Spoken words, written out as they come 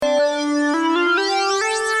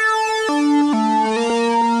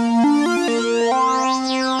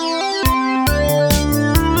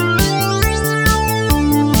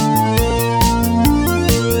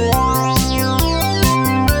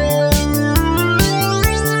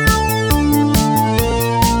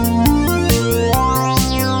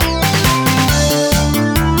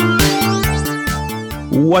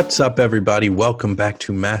What's up, everybody? Welcome back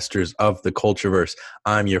to Masters of the Cultureverse.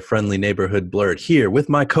 I'm your friendly neighborhood blurred here with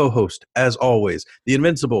my co-host, as always, the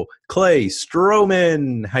invincible Clay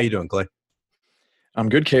Stroman. How you doing, Clay? I'm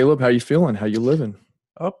good, Caleb. How you feeling? How you living?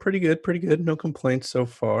 Oh, pretty good, pretty good. No complaints so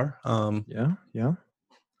far. Yeah.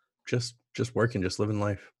 Just working, just living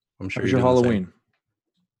life. I'm sure How's you're your doing the Halloween? same.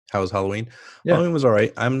 How was Halloween? Yeah, Halloween was all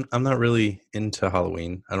right. I'm not really into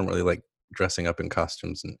Halloween. I don't really like dressing up in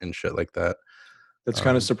costumes and shit like that. that's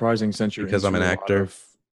kind of surprising since you're Because I'm into an a lot actor. of.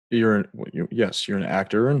 Yes, you're an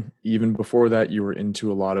actor, and even before that, you were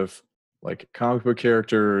into a lot of like comic book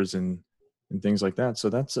characters and things like that.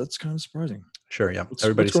 So that's kind of surprising. Sure, yeah. What's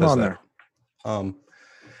Everybody going says on that. there?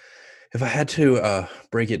 If I had to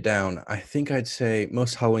break it down, I think I'd say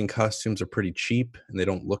most Halloween costumes are pretty cheap and they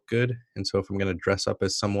don't look good. And so if I'm going to dress up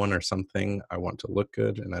as someone or something, I want to look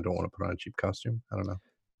good and I don't want to put on a cheap costume. I don't know.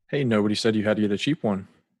 Hey, nobody said you had to get a cheap one.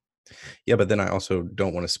 Yeah, but then I also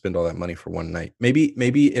don't want to spend all that money for one night.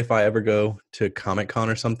 Maybe if I ever go to Comic-Con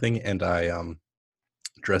or something and I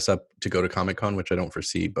dress up to go to Comic-Con, which I don't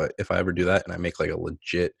foresee, but if I ever do that and I make like a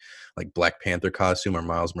legit like Black Panther costume or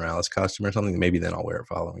Miles Morales costume or something, maybe then I'll wear it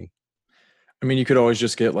for Halloween. I mean, you could always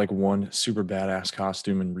just get like one super badass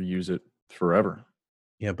costume and reuse it forever.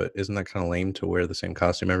 Yeah, but isn't that kind of lame to wear the same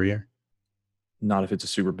costume every year? Not if it's a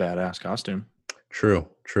super badass costume. True.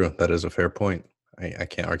 That is a fair point. I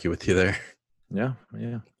can't argue with you there. Yeah.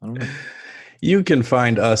 I don't know. You can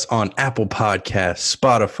find us on Apple Podcasts,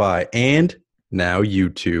 Spotify, and now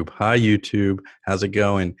YouTube. Hi, YouTube. How's it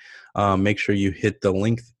going? Make sure you hit the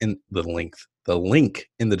link in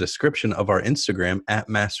the description of our Instagram at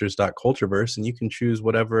masters.cultureverse, and you can choose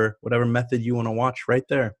whatever method you want to watch right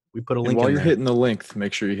there. We put a And link while in you're there. hitting the length,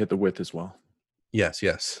 make sure you hit the width as well.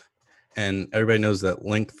 Yes. And everybody knows that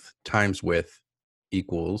length times width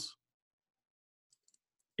equals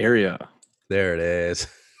area. There it is.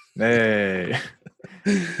 Hey.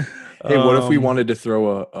 Hey, what if we wanted to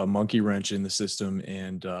throw a monkey wrench in the system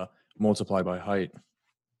and multiply by height?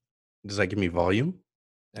 Does that give me volume?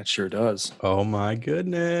 That sure does. Oh my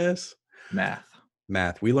goodness. Math.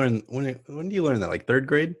 We learn when do you learn that? Like third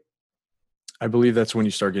grade? I believe that's when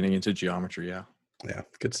you start getting into geometry, yeah. Yeah,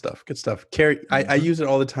 good stuff. Carrie, I use it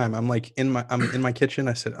all the time. I'm in my kitchen.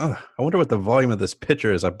 I said, oh, I wonder what the volume of this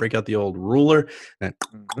pitcher is. I break out the old ruler and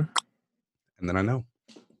then I know.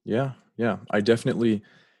 Yeah. I definitely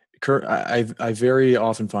I very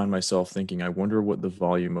often find myself thinking, I wonder what the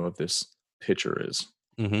volume of this pitcher is.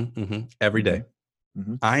 Every day.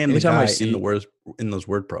 I am Anytime the guy in those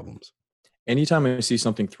word problems. Anytime I see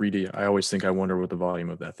something 3D, I always think I wonder what the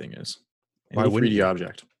volume of that thing is. Why wouldn't 3D you?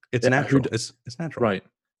 object. It's natural. It's natural.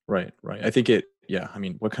 Right. I think I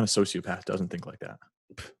mean, what kind of sociopath doesn't think like that?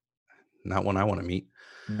 Not one I want to meet.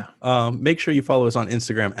 No. Make sure you follow us on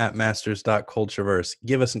Instagram at masters.cultureverse.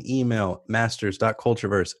 Give us an email,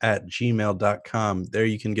 masters.cultureverse@gmail.com. There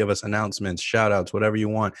you can give us announcements, shout outs, whatever you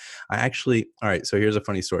want. All right, so here's a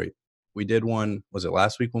funny story. We did one, was it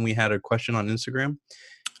last week when we had a question on Instagram?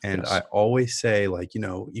 And yes. I always say, like,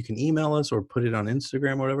 you can email us or put it on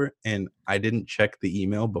Instagram or whatever. And I didn't check the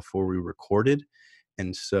email before we recorded.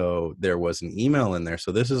 And so there was an email in there.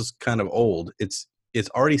 So this is kind of old. It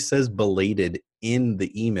already says belated in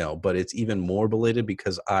the email, but it's even more belated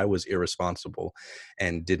because I was irresponsible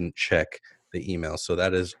and didn't check the email. So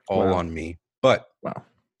that is all on me. But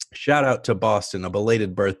shout out to Boston, a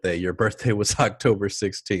belated birthday. Your birthday was October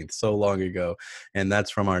 16th, so long ago. And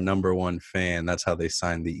that's from our number one fan. That's how they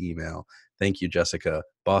signed the email. Thank you, Jessica.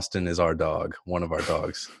 Boston is our dog, one of our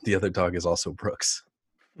dogs. The other dog is also Brooks.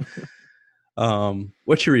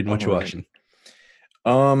 What you reading? What you watching?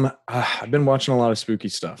 I've been watching a lot of spooky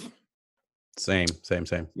stuff. Same.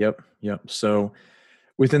 Yep. So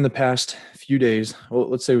within the past few days, well,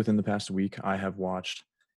 let's say within the past week, I have watched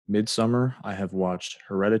Midsommar. I have watched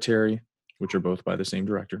Hereditary, which are both by the same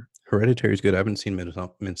director. Hereditary is good. I haven't seen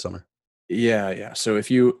Midsommar. Yeah. So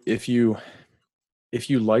if you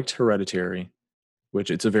liked Hereditary,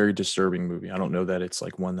 which it's a very disturbing movie. I don't know that it's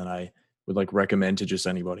like one that I would like recommend to just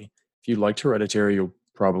anybody. If you liked Hereditary, you'll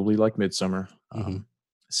probably like Midsommar.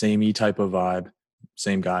 Samey type of vibe,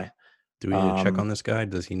 same guy. Do we need to check on this guy?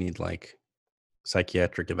 Does he need like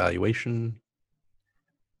psychiatric evaluation?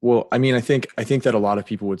 Well, I mean, I think that a lot of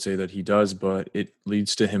people would say that he does, but it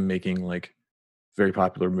leads to him making like very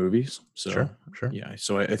popular movies. So sure. Yeah.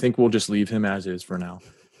 So I think we'll just leave him as is for now.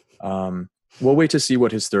 We'll wait to see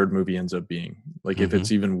what his third movie ends up being. Like if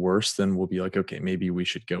it's even worse, then we'll be like, okay, maybe we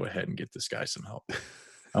should go ahead and get this guy some help.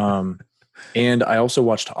 And I also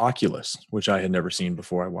watched Oculus, which I had never seen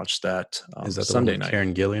before. I watched that Is that Sunday the one with night.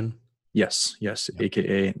 Karen Gillan? Yes, yep.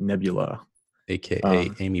 AKA Nebula.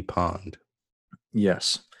 AKA Amy Pond.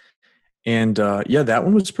 Yes. And yeah, that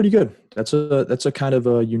one was pretty good. That's a kind of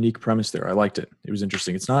a unique premise there. I liked it. It was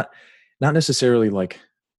interesting. It's not necessarily like,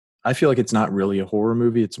 I feel like it's not really a horror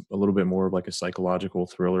movie. It's a little bit more of like a psychological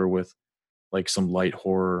thriller with like some light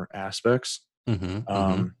horror aspects. Mm-hmm, mm-hmm.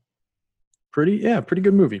 Um, pretty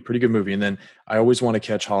good movie. Pretty good movie. And then I always want to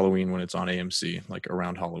catch Halloween when it's on AMC, like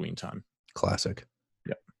around Halloween time. Classic.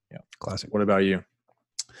 Yeah, yeah. Classic. What about you?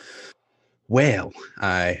 Well,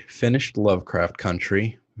 I finished Lovecraft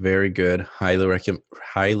Country. Very good.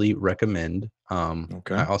 Highly recommend.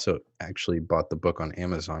 Okay. I also actually bought the book on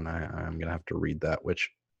Amazon. I'm gonna have to read that, which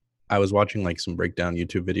I was watching like some breakdown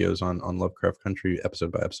YouTube videos on Lovecraft Country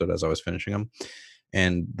episode by episode as I was finishing them.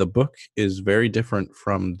 And the book is very different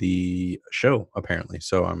from the show, apparently.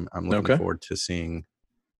 So I'm looking Okay. forward to seeing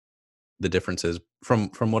the differences from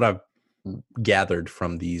what I've gathered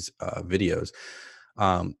from these videos.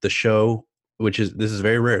 The show, this is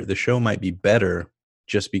very rare, the show might be better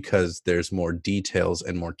just because there's more details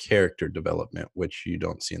and more character development, which you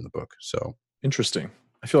don't see in the book. So Interesting.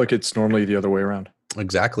 I feel like it's normally the other way around.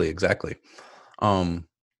 exactly. Um,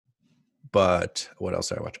 but what else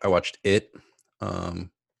did I watch? I watched It,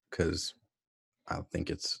 because I think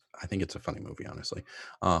it's a funny movie, honestly.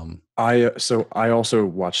 I also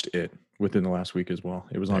watched it within the last week as well.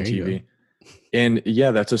 It was on There you go. TV. And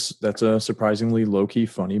yeah, that's a surprisingly low key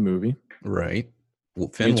funny movie. Right. Well, I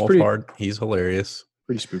mean, Finn it's pretty Wolfhard, he's hilarious.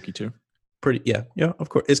 pretty spooky too. Pretty, yeah, of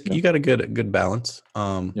course. Yeah. You got a good balance.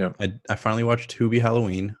 Yeah. I finally watched Tubi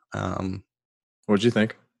Halloween. What'd you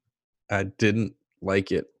think? I didn't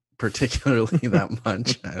like it particularly that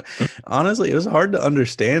much. Honestly, it was hard to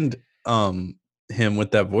understand him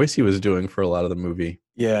with that voice he was doing for a lot of the movie.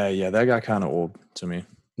 Yeah, that got kind of old to me.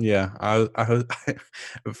 Yeah, I was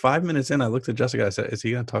 5 minutes in. I looked at Jessica. I said, "Is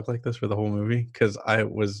he going to talk like this for the whole movie?" Because I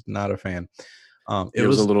was not a fan. It It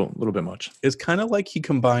was a was little bit much. it's kind of like he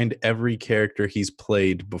combined every character he's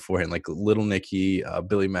played beforehand, like Little Nicky,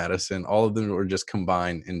 Billy Madison. All of them were just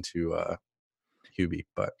combined into Hubie.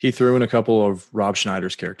 But He threw in a couple of Rob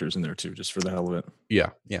Schneider's characters in there too, just for the hell of it. yeah.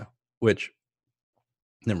 Which,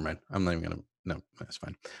 never mind. I'm not even gonna. No, that's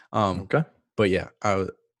fine. Okay. But yeah, I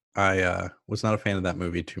was not a fan of that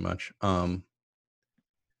movie too much.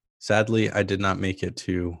 Sadly, I did not make it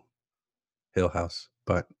to Hill House,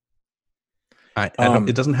 but I don't.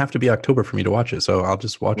 It doesn't have to be October for me to watch it, so I'll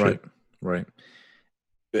just watch it. Right.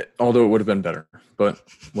 Although it would have been better, but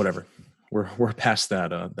whatever. We're past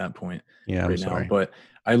that point Yeah, I'm sorry. now. But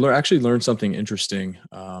I actually learned something interesting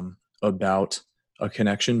about a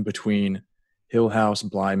connection between Hill House,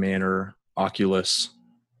 Bly Manor, Oculus.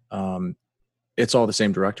 It's all the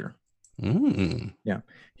same director. Yeah.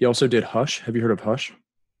 He also did Hush. Have you heard of Hush?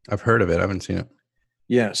 I've heard of it. I haven't seen it.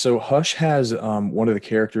 Yeah. So Hush has one of the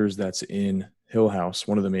characters that's in Hill House,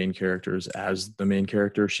 one of the main characters as the main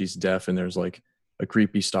character. She's deaf, and there's like a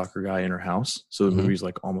creepy stalker guy in her house. So the movie's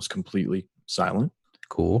like almost completely silent.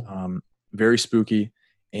 Cool. Very spooky.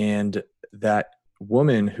 And that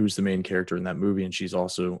woman who's the main character in that movie, and she's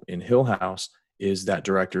also in Hill House, is that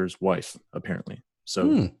director's wife, apparently.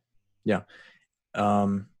 So yeah.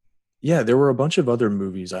 Yeah, there were a bunch of other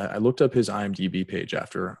movies. I looked up his IMDb page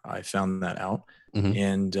after I found that out.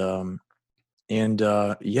 And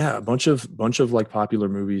yeah, a bunch of like popular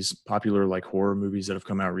movies, popular like horror movies that have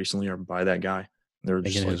come out recently are by that guy. They're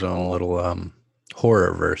just making like his own little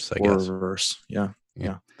horror verse, I guess. Horror verse. Yeah.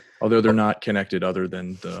 Although they're not connected other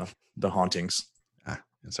than the hauntings.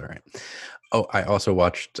 It's all right. Oh, I also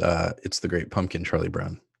watched It's the Great Pumpkin, Charlie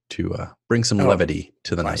Brown, to bring some levity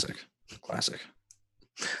to the night. Classic.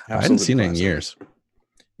 I hadn't seen it in years.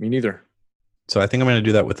 Me neither. So I think I'm going to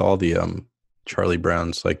do that with all the Charlie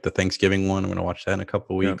Browns, like the Thanksgiving one. I'm going to watch that in a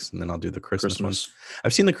couple of weeks, and then I'll do the Christmas one.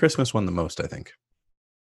 I've seen the Christmas one the most, I think.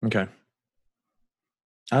 Okay.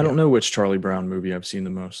 I don't know which Charlie Brown movie I've seen the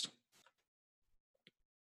most.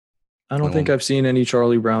 I don't think I've seen any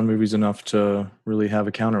Charlie Brown movies enough to really have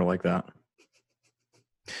a counter like that.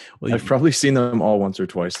 Well, I've probably seen them all once or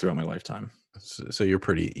twice throughout my lifetime. So you're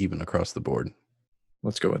pretty even across the board.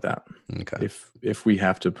 Let's go with that. Okay. If we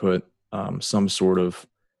have to put some sort of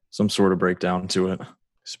breakdown to it.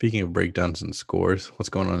 Speaking of breakdowns and scores, what's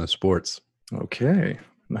going on in sports? Okay,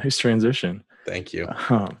 nice transition. Thank you.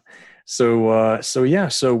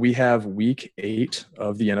 So we have week 8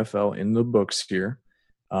 of the NFL in the books here.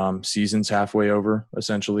 Season's halfway over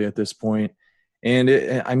essentially at this point. And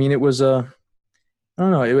it was I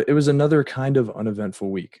don't know, it was another kind of uneventful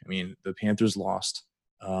week. I mean, the Panthers lost.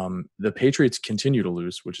 The Patriots continue to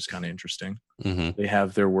lose, which is kind of interesting. They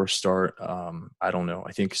have their worst start. I don't know.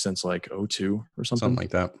 I think since like 2002 or something. Something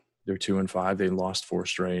like that. They're 2-5. They lost 4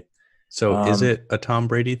 straight. So is Um, it a Tom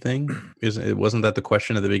Brady thing? Wasn't that the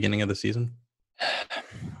question at the beginning of the season?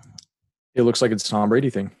 it looks like it's a Tom Brady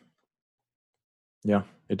thing. Yeah,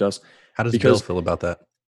 it does. How does Bill Because feel about that?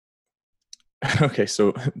 okay,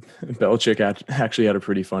 so Belichick actually had a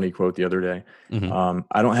pretty funny quote the other day. Hmm.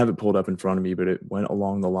 I don't have it pulled up in front of me, but it went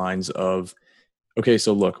along the lines of, okay,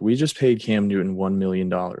 so look, we just paid Cam Newton $1 million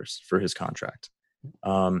for his contract.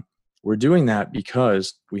 Um, we're doing that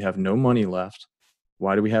because we have no money left.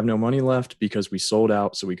 Why do we have no money left? Because we sold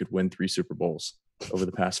out so we could win 3 Super Bowls over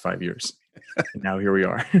the past 5 years. And now here we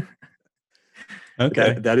are.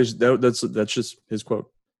 Okay. That's just his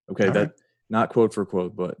quote. Okay, All right. that not quote for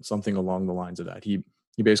quote, but something along the lines of that. He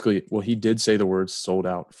basically, well, he did say the words sold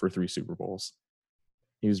out for 3 Super Bowls.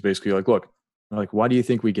 He was basically like, look, like, why do you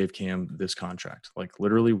think we gave Cam this contract? Like,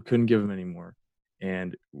 literally, we couldn't give him any more,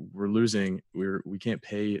 and we're losing. We can't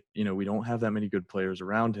pay. We don't have that many good players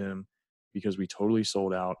around him because we totally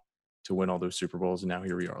sold out to win all those Super Bowls, and now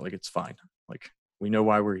here we are. Like, it's fine. Like, we know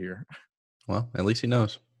why we're here. Well, at least he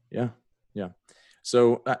knows. Yeah, yeah.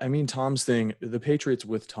 So I mean, Tom's thing, the Patriots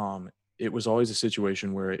with Tom, it was always a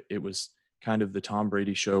situation where it was kind of the Tom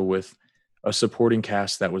Brady show with a supporting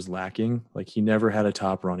cast that was lacking. Like he never had a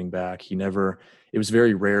top running back. It was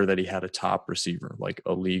very rare that he had a top receiver, like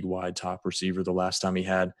a league wide top receiver. The last time he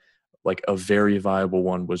had like a very viable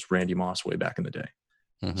one was Randy Moss way back in the day.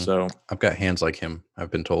 Hmm. So I've got hands like him.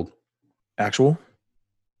 I've been told. actual,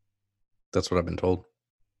 That's what I've been told.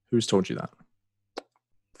 who's told you that?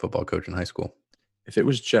 Football coach in high school. If it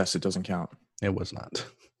was Jess, it doesn't count. It was not.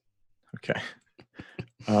 Okay.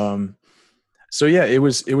 So yeah, it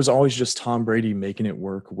was always just Tom Brady making it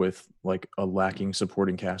work with like a lacking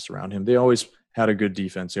supporting cast around him. They always had a good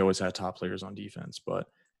defense. They always had top players on defense, but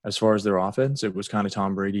as far as their offense, it was kind of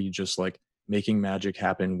Tom Brady just like making magic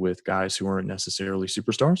happen with guys who weren't necessarily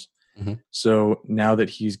superstars. Hmm. So now that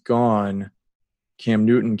he's gone, Cam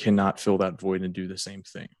Newton cannot fill that void and do the same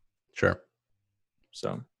thing. Sure.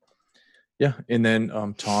 So yeah, and then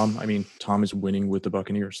Tom. I mean, Tom is winning with the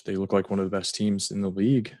Buccaneers. They look like one of the best teams in the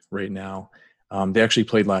league right now. They actually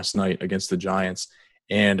played last night against the Giants,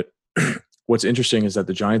 and what's interesting is that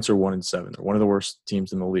the Giants are 1-7. They're one of the worst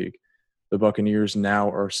teams in the league. The Buccaneers now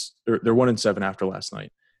they're 1-7 after last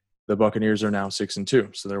night. The Buccaneers are now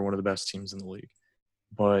 6-2, so they're one of the best teams in the league.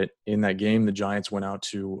 But in that game, the Giants went out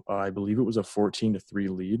to I believe it was a 14-3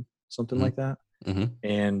 lead, something Hmm. like that, Hmm.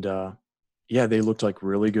 and yeah, they looked like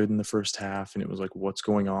really good in the first half, and it was like, what's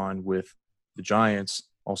going on with the Giants?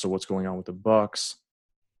 Also, what's going on with the Bucks?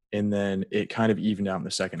 And then it kind of evened out in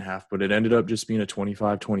the second half, but it ended up just being a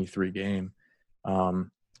 25-23 game. Yeah, I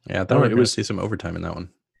I thought don't we know. were It going to was see some overtime in that one.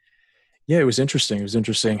 yeah, it was interesting. It was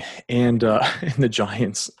interesting, and and the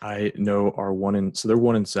Giants I know are so they're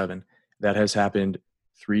 1-7. That has happened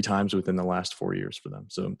 3 times within the last 4 years for them,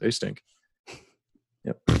 so they stink.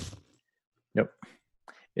 Yep, yep.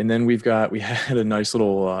 And then we had a nice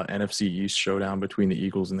little NFC East showdown between the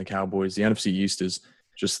Eagles and the Cowboys. The NFC East is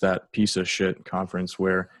just that piece of shit conference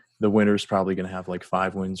where the winner's probably going to have like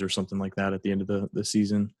 5 wins or something like that at the end of the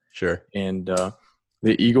season. Sure. And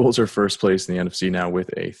the Eagles are first place in the NFC now with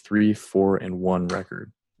a 3-4-1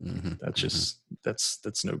 record. Hmm. That's just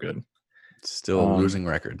that's no good. Still a losing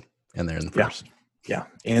record, and they're in the Yeah, first. yeah,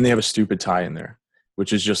 and they have a stupid tie in there,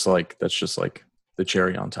 which is just like the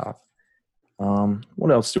cherry on top.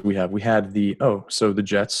 What else do we have? We had so the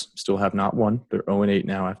Jets still have not won. They're 0-8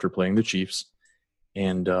 now after playing the Chiefs.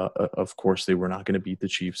 And of course, they were not going to beat the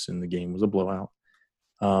Chiefs, and the game was a blowout.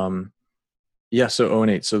 Yeah, so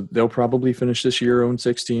 0-8. So they'll probably finish this year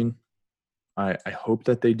 0-16. I hope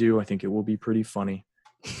that they do. I think it will be pretty funny.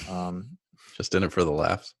 Just in it for the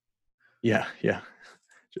laughs. Yeah,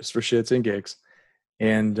 just for shits and gigs.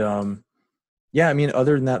 And yeah, I mean,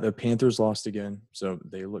 other than that, the Panthers lost again, so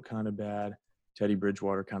they look kind of bad. Teddy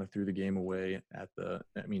Bridgewater kind of threw the game away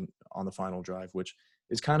on the final drive, which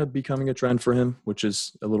is kind of becoming a trend for him, which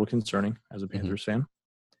is a little concerning as a Panthers fan.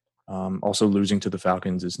 Also, losing to the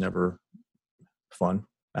Falcons is never fun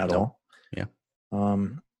at all. Yeah.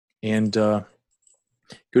 And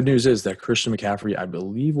good news is that Christian McCaffrey, I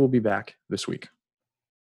believe, will be back this week.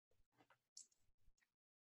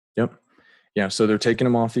 Yep. Yeah, so they're taking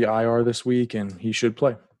him off the IR this week, and he should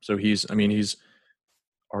play. So he's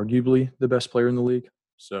arguably the best player in the league.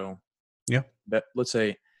 So yeah, let's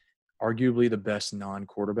say arguably the best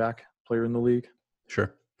non-quarterback player in the league.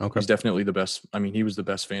 Sure. Okay. He's definitely the best. I mean, he was the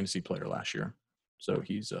best fantasy player last year. So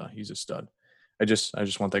he's a stud. I just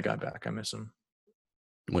want that guy back. I miss him.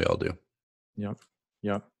 We all do. Yep.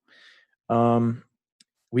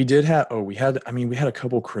 We had a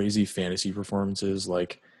couple crazy fantasy performances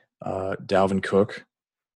like Dalvin Cook.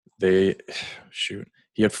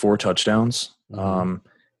 He had 4 touchdowns. Mhm.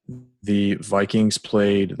 The Vikings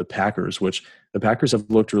played the Packers, which the Packers have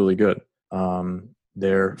looked really good.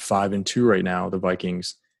 They're 5-2 right now. The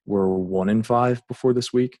Vikings were 1-5 before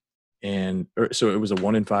this week, so it was a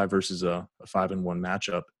 1-5 versus a 5-1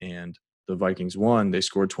 matchup, and the Vikings won. They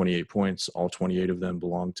scored 28 points. All 28 of them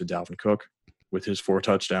belonged to Dalvin Cook with his 4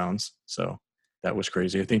 touchdowns. So that was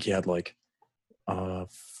crazy. I think he had like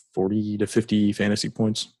 40 to 50 fantasy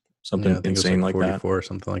points, Yeah, something I think it was insane like like that. 44 or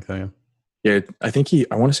something like that. Yeah. Yeah,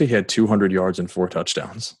 I want to say he had 200 yards and 4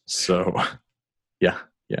 touchdowns. So, yeah,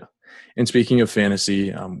 yeah. And speaking of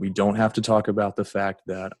fantasy, we don't have to talk about the fact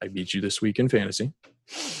that I beat you this week in fantasy.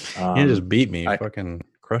 You just beat me. You I, fucking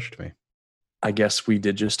crushed me. I guess we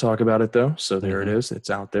did just talk about it though. So there it Mhm. is. It's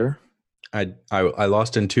out there. I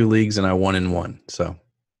lost in 2 leagues and I won in 1. So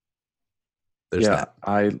there's Yeah,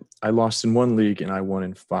 that. I lost in 1 league and I won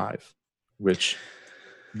in 5, which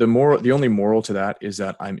the only moral to that is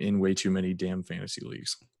that I'm in way too many damn fantasy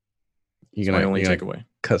leagues. You It's my gonna only you gonna takeaway.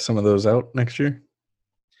 cut some of those out next year?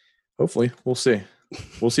 Hopefully, we'll see.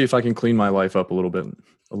 We'll see if I can clean my life up a little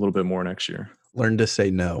bit more next year. Learn to say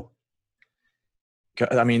no.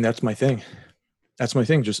 I mean, that's my thing. That's my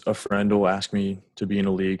thing. Just a friend will ask me to be in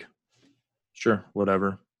a league. Sure,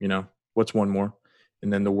 whatever. What's one more?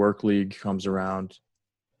 And then the work league comes around.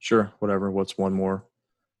 Sure, whatever. What's one more?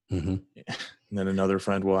 Mm-hmm. And then another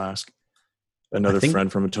friend will ask. I Another think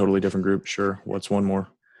friend from a totally different group. Sure, what's one more?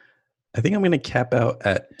 I think I'm gonna cap out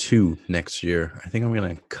at 2 next year. I think I'm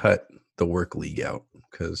gonna cut the work league out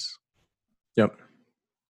because Yep.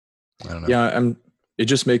 I don't know. Yeah, it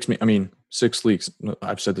just makes me, 6 leagues.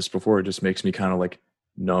 I've said this before. It just makes me kind of like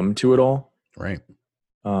numb to it all. Right.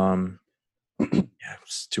 Yeah,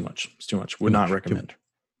 it's too much. It's too much. Would Too not much. recommend.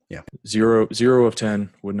 Yeah. 0 of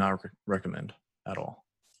 10 would not recommend at all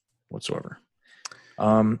whatsoever.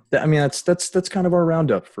 That's kind of our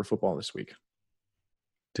roundup for football this week.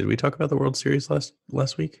 Did we talk about the World Series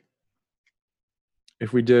last week?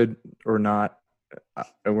 If we did or not,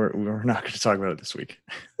 we're not going to talk about it this week.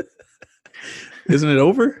 Isn't it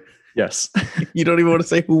over? Yes. You don't even want to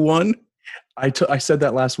say who won? I said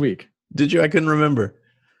that last week. Did you? I couldn't remember.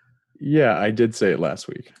 Yeah, I did say it last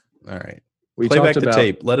week. All right. We Play back talked the about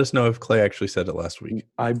tape. Let us know if Clay actually said it last week.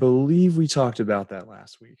 I believe we talked about that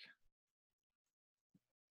last week.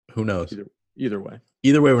 Who knows? Either way.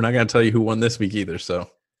 Either way, we're not going to tell you who won this week either. So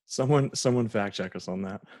someone fact check us on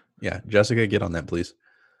that. Yeah, Jessica, get on that, please.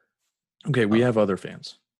 Okay, we have other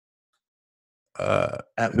fans.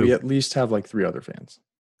 We at least have like 3 other fans.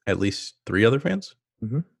 At least 3 other fans?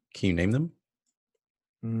 Mm-hmm. Can you name them?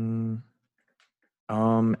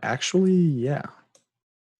 Actually, yeah,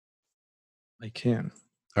 I can.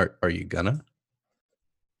 Are you gonna?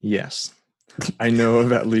 Yes, I know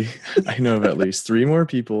of at least 3 more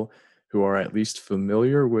people who are at least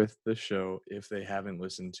familiar with the show if they haven't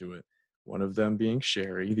listened to it. One of them being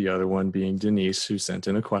Sherry, the other one being Denise, who sent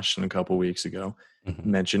in a question a couple weeks ago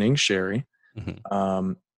mentioning Sherry,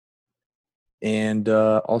 and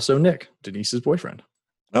also Nick, Denise's boyfriend.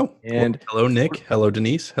 Oh, and hello, Nick. Hello,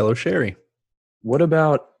 Denise. Hello, Sherry. What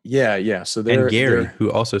about So and Gary, who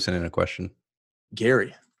also sent in a question.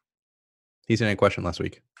 Gary, he sent in a question last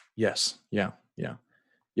week. Yes. Yeah.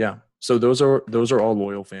 So those are all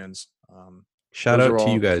loyal fans. Shout out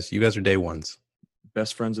to you guys. You guys are day ones.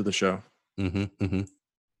 Best friends of the show. The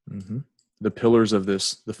pillars of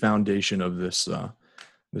this, the foundation of this,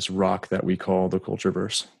 this rock that we call the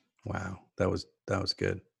Cultureverse. Wow, that was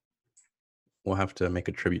good. We'll have to make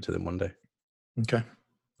a tribute to them one day. Okay.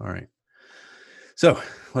 All right. So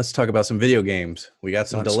let's talk about some video games. We got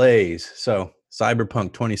some delays. So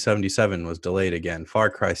Cyberpunk 2077 was delayed again.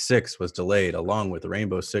 Far Cry 6 was delayed along with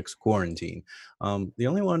Rainbow Six Quarantine. The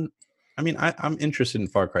only one, I'm interested in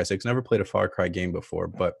Far Cry 6. Never played a Far Cry game before,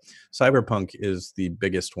 but Cyberpunk is the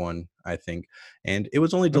biggest one, I think. And it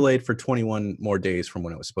was only delayed for 21 more days from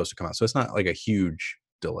when it was supposed to come out. So it's not like a huge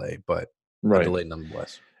delay, but a delay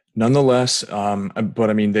nonetheless.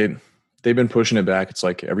 But they've been pushing it back. It's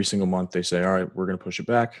like every single month they say, all right, we're going to push it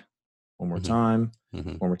back one more time,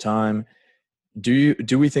 one more time. Do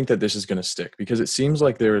we think that this is going to stick? Because it seems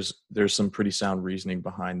like there's some pretty sound reasoning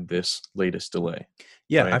behind this latest delay.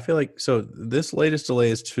 Yeah, right? I feel like this latest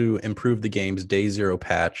delay is to improve the game's day 0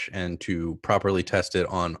 patch and to properly test it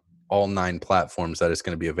on all 9 platforms that it's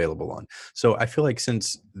going to be available on. So I feel like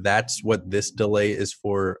since that's what this delay is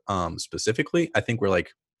for specifically, I think we're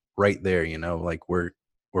like right there, like we're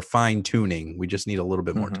fine tuning. We just need a little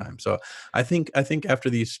bit more time. So I think after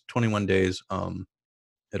these 21 days,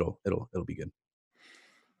 it'll be good.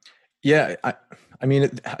 Yeah,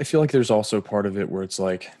 I feel like there's also part of it where it's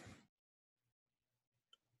like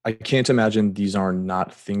I can't imagine these are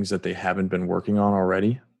not things that they haven't been working on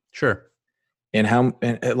already. Sure. And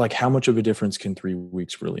like how much of a difference can 3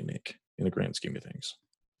 weeks really make in the grand scheme of things?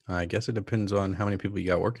 I guess it depends on how many people you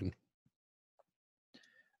got working.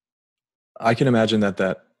 I can imagine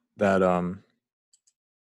that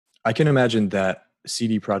I can imagine that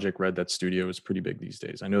CD Projekt Red, that studio, is pretty big these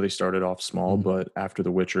days. I know they started off small, Mhm. but after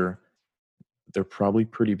The Witcher, they're probably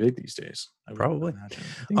pretty big these days. I would Probably. imagine.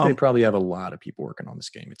 I think they Um, probably have a lot of people working on this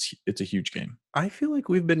game. It's a huge game. I feel like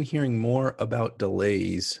we've been hearing more about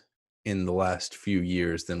delays in the last few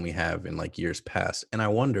years than we have in like years past. And I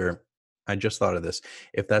wonder, I just thought of this,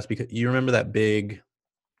 if that's because you remember that big,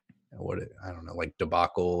 I don't know, like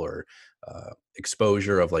debacle or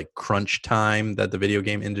exposure of like crunch time that the video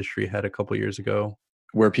game industry had a couple years ago.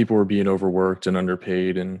 Where people were being overworked and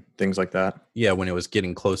underpaid and things like that. Yeah, when it was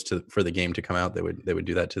getting close to for the game to come out, they would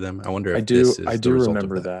do that to them. I wonder I if this do I is the do result of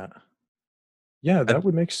remember that. that. Yeah, I, that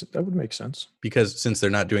would make sense. because since they're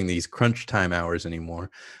not doing these crunch time hours anymore,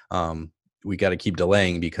 we got to keep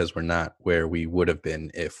delaying because we're not where we would have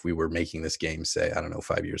been if we were making this game, say, I don't know,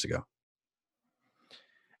 5 years ago.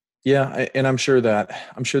 Yeah, and I'm sure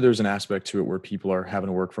there's an aspect to it where people are having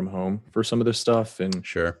to work from home for some of this stuff, and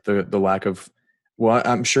Sure. the lack of, well,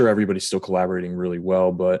 I'm sure everybody's still collaborating really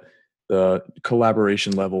well, but the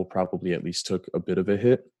collaboration level probably at least took a bit of a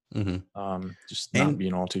hit, Hmm. just not And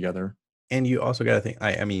being all together. and you also got to think.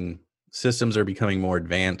 I mean, systems are becoming more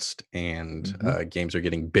advanced, and Hmm. games are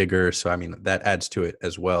getting bigger. So I mean, that adds to it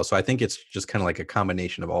as well. So I think it's just kind of like a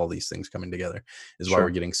combination of all these things coming together is why we're Sure,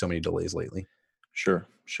 getting so many delays lately. sure.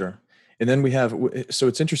 And then we have, so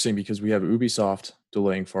it's interesting because we have Ubisoft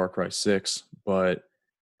delaying Far Cry 6, but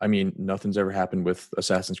I mean, nothing's ever happened with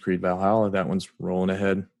Assassin's Creed Valhalla. That one's rolling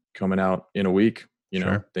ahead, coming out in a week. You know,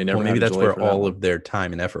 Sure. they Well, never maybe had a that's delay where for that all one. of their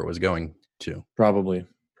time and effort was going to. Probably.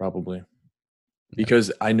 Yeah.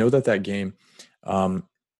 Because I know that game, um,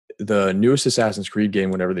 the newest Assassin's Creed game,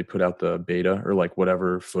 whenever they put out the beta or like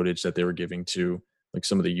whatever footage that they were giving to like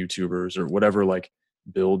some of the YouTubers or whatever like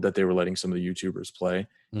build that they were letting some of the YouTubers play,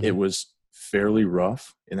 it Hmm. was fairly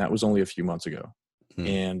rough, and that was only a few months ago. Hmm.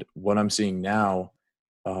 And what I'm seeing now,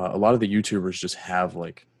 a lot of the YouTubers just have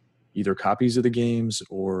like either copies of the games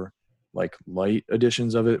or like light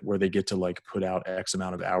editions of it where they get to like put out X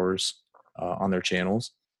amount of hours on their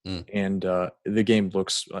channels, Mm. and the game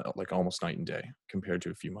looks like almost night and day compared to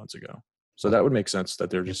a few months ago. So Well, that would make sense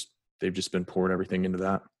that yeah, they've just been pouring everything into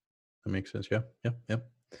that. that makes sense. Yeah. Yeah. Yeah.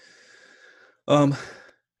 Um,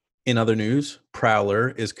 in other news, Prowler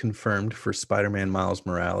is confirmed for Spider-Man Miles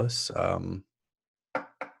Morales. We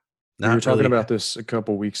were Not talking really. about this a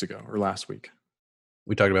couple weeks ago or last week.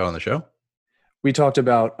 We talked about it on the show. We talked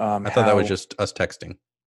about I thought that was how just us texting.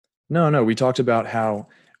 no, we talked about how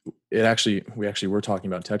we actually were talking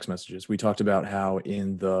about text messages. We talked about how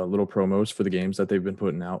in the little promos for the games that they've been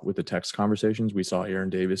putting out with the text conversations, we saw Aaron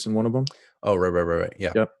Davis in one of them. Oh, right.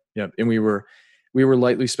 Yeah. Yep. And we were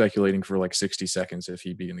lightly speculating for like 60 seconds if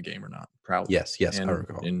he'd be in the game or not, proudly. Yes, I And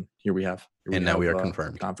recall. and And now we are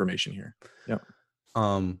confirmed. confirmation here. Yep.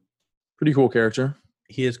 Um, Pretty cool character.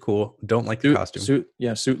 he is cool. Don't like the costume.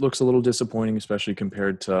 Suit looks a little disappointing, especially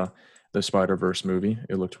compared to the Spider-Verse movie.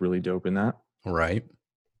 It looked really dope in that. Right.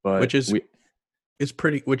 But Which is we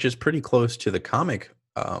pretty close to the comic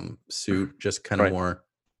suit, just kind of right. more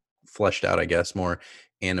fleshed out, I guess, more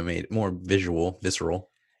animated, more visual, visceral.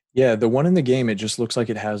 Yeah, the one in the game, it just looks like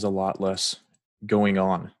it has a lot less going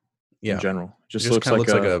on in Yeah. general. It It just just looks kind of like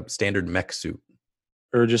looks like a standard mech suit.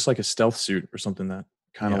 or just like a stealth suit or something that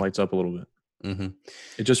kind of Yeah. lights up a little bit. Hmm.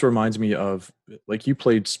 It just reminds me of like you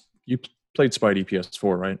played Spidey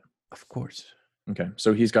PS4, right? Of course. Okay,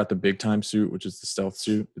 so he's got the big time suit, which is the stealth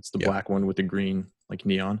suit. It's the Yeah. black one with the green like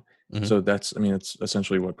neon. Hmm. So that's, I mean, it's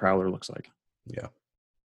essentially what Prowler looks like. Yeah.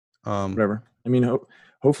 Um, Whatever. I mean,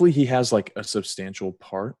 hopefully he has like a substantial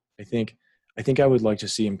part. I think I would like to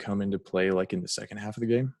see him come into play like in the second half of the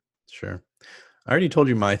game. sure. I already told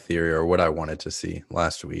you my theory or what I wanted to see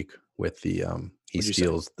last week with the he What'd you say?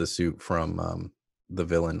 steals the suit from the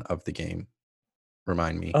villain of the game.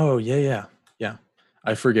 Remind me. Oh yeah.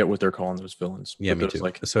 I forget what they're calling those villains, Yeah, but me those too.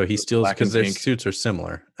 like So he those steals black because and their pink. suits are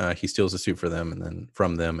similar. He steals the suit for them and then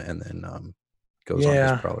from them and then goes on his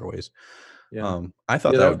Yeah, prowler ways. yeah, I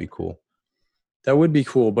thought yeah. that would be cool. That would be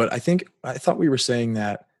cool, but I thought we were saying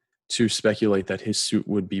that to speculate that his suit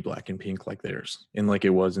would be black and pink like theirs, and like it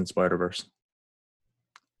was in Spider-Verse.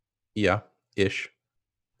 Yeah, ish.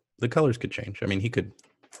 The colors could change. I mean, he could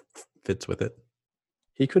fits with it.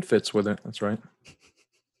 He could fits with it. That's right.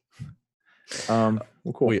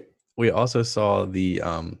 Well, cool. We also saw the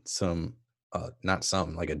some not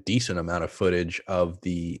some, like a decent amount of footage of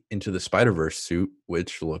the Into the Spider-Verse suit,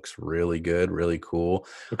 which looks really good, really cool.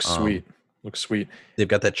 Looks sweet. Looks sweet. They've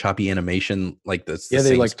got that choppy animation, like that's the Yeah,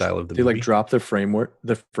 same style of the they movie. drop the frame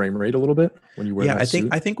rate a little bit when you wear that suit.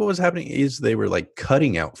 I think what was happening is they were like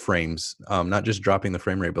cutting out frames, not just dropping the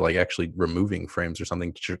frame rate, but like actually removing frames or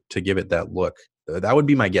something to give it that look. That would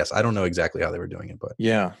be my guess. I don't know exactly how they were doing it, but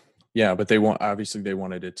Yeah, but they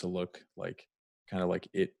wanted it to look like kind of like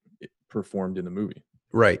it performed in the movie.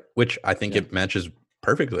 right, which I think it matches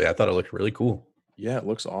perfectly. I thought it looked really cool. Yeah, it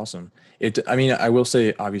looks awesome. I mean, I will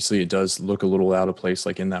say, obviously, it does look a little out of place,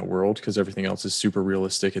 like in that world, because everything else is super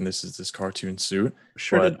realistic, and this is this cartoon suit.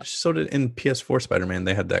 So did in PS4 Spider-Man.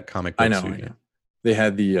 They had that comic book suit. I know. They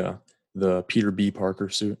had the Peter B. Parker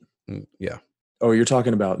suit. Yeah. Oh, you're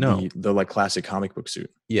talking about the like classic comic book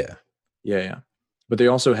suit. Yeah. Yeah. But they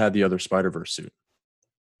also had the other Spider-Verse suit.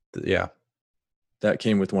 Yeah. That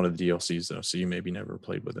came with one of the DLCs though, so you maybe never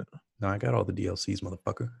played with it. No, I got all the DLCs,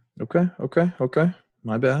 motherfucker. Okay.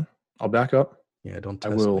 My bad. I'll back up. Yeah, don't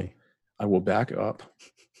test me. I will back up.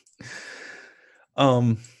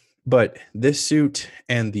 But this suit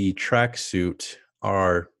and the track suit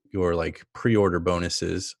are your like pre-order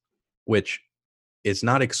bonuses, which is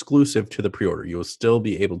not exclusive to the pre-order. You will still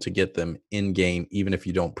be able to get them in game even if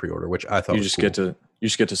you don't pre-order, which I thought was cool. You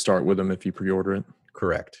just get to start with them if you pre-order it.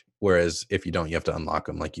 Correct. Whereas if you don't, you have to unlock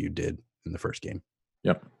them like you did in the first game.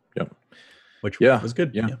 Yep. Which was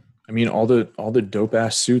good. Yeah. I mean, all the dope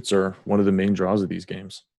ass suits are one of the main draws of these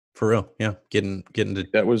games. For real. Yeah. Getting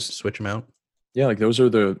to switch them out. Yeah, like those are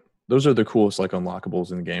the coolest like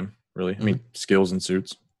unlockables in the game, really. I mean, skills and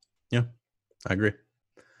suits. Yeah. I agree.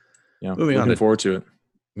 Yeah. Looking forward to it.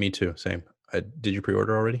 Me too. Same. Did you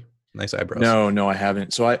pre-order already? Nice eyebrows. No, I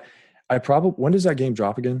haven't. So I probably, when does that game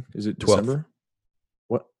drop again? Is it 12th. December?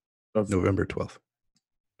 What? Of November 12th.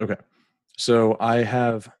 Okay. So I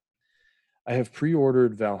have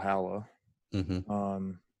pre-ordered Valhalla.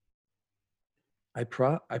 Mm-hmm. I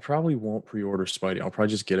probably won't pre-order Spidey. I'll probably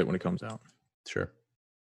just get it when it comes out. Sure.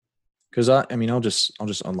 Because I'll just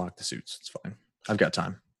unlock the suits. It's fine. I've got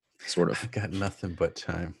time. Sort of. I've got nothing but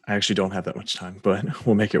time. I actually don't have that much time, but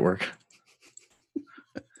we'll make it work.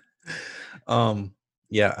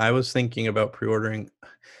 Yeah, I was thinking about pre-ordering.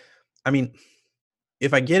 I mean,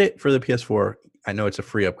 if I get it for the PS4, I know it's a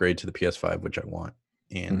free upgrade to the PS5, which I want.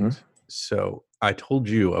 And so I told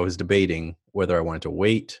you I was debating whether I wanted to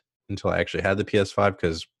wait until I actually had the PS5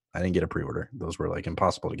 because I didn't get a pre-order. Those were like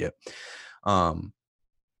impossible to get.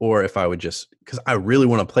 Or if I would just, because I really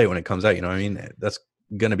want to play it when it comes out. You know what I mean? That's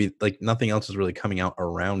going to be like nothing else is really coming out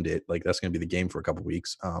around it. Like that's going to be the game for a couple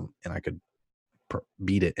weeks. And I could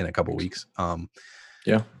beat it in a couple weeks.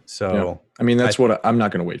 Yeah. So yeah. I mean, that's what I'm not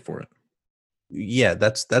going to wait for it. Yeah,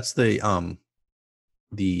 that's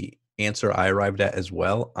the answer I arrived at as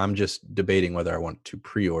well. I'm just debating whether I want to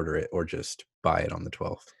pre-order it or just buy it on the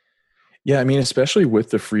 12th. Yeah, I mean, especially with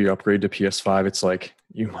the free upgrade to PS5, it's like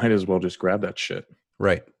you might as well just grab that shit.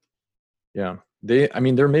 Right. Yeah.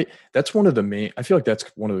 That's one of the main, I feel like that's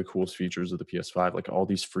one of the coolest features of the PS5, like all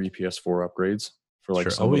these free PS4 upgrades for like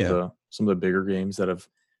some of the bigger games that have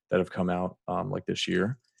come out like this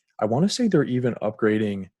year. I want to say they're even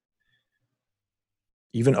upgrading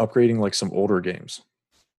like some older games.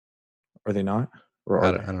 Are they not? Or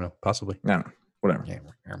I don't know. Possibly. No, whatever.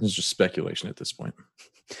 It's just speculation at this point.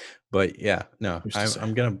 But yeah, no,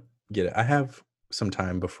 I'm going to get it. I have some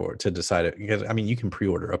time before to decide it because I mean, you can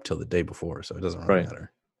pre-order up till the day before, so it doesn't really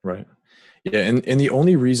matter. Right. Yeah. And the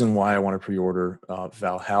only reason why I want to pre-order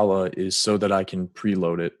Valhalla is so that I can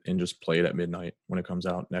preload it and just play it at midnight when it comes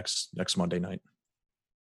out next Monday night.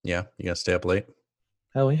 Yeah. You going to stay up late?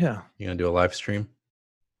 Hell yeah. You going to do a live stream?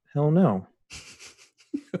 Hell no.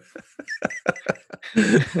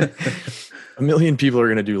 A million people are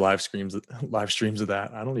going to do live streams of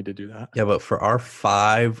that. I don't need to do that. Yeah, but for our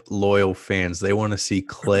 5 loyal fans, they want to see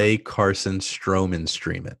Clay Carson Stroman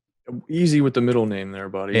stream it. Easy with the middle name there,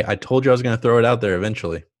 buddy. Hey, I told you I was going to throw it out there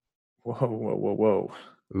eventually. Whoa.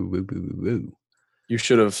 Ooh. You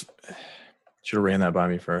should have ran that by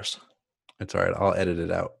me first. It's all right. I'll edit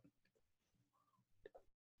it out.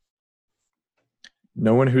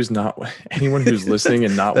 Anyone who's listening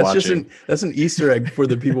and not watching. That's an Easter egg for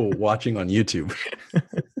the people watching on YouTube.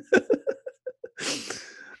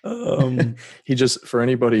 He just, for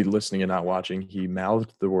anybody listening and not watching, he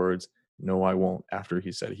mouthed the words, "No, I won't," after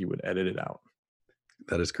he said he would edit it out.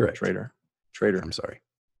 That is correct. Traitor. I'm sorry.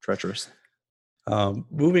 Treacherous.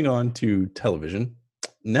 Moving on to television.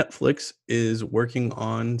 Netflix is working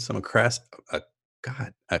on some what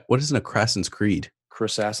is an Assassin's Creed?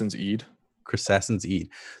 Assassin's Eid.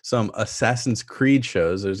 some Assassin's Creed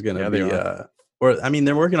shows. There's going to they be are. or I mean,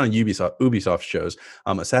 they're working on Ubisoft shows.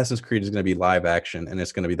 Assassin's Creed is going to be live action, and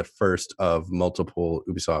it's going to be the first of multiple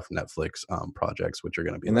Ubisoft Netflix projects, which are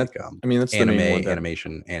going to be And like I mean, that's the main one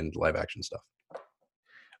animation, and live action stuff.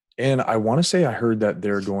 And I want to say I heard that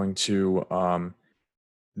they're going to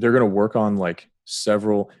work on like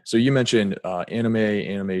several. So you mentioned anime,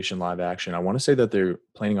 animation, live action. I want to say that they're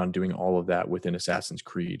planning on doing all of that within Assassin's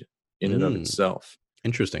Creed in and of itself.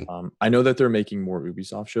 Interesting. I know that they're making more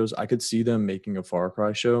Ubisoft shows. I could see them making a Far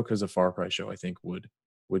Cry show, because a Far Cry show I think would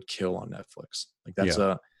kill on Netflix. Like that's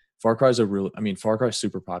Far Cry's Far Cry's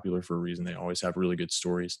super popular for a reason. They always have really good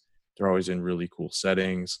stories. They're always in really cool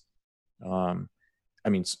settings.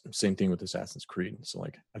 Same thing with Assassin's Creed. So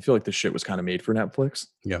like, I feel like this shit was kind of made for Netflix.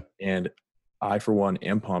 Yeah. And I, for one,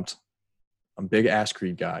 am pumped. I'm a big ass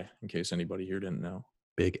Creed guy, in case anybody here didn't know.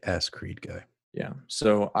 Big ass Creed guy. Yeah.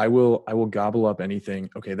 So I will gobble up anything.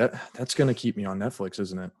 Okay, that's gonna keep me on Netflix,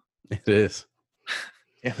 isn't it? It is.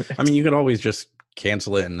 I mean, you could always just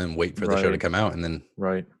cancel it and then wait for the show to come out and then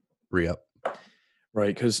re-up.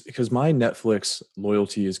 Right, because my Netflix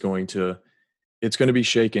loyalty is going to be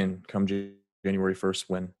shaken come January 1st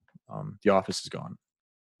when The Office is gone.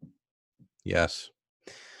 Yes.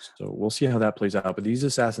 So we'll see how that plays out. But these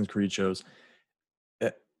Assassin's Creed shows,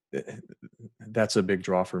 that's a big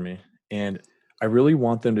draw for me. And I really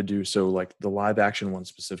want them to do so, like the live action one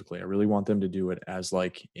specifically. I really want them to do it as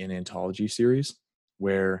like an anthology series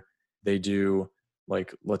where they do,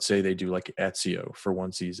 like, let's say they do like Ezio for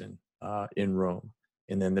one season in Rome.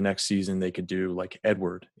 And then the next season they could do like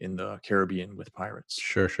Edward in the Caribbean with pirates.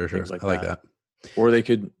 Sure. Like I like that. Or they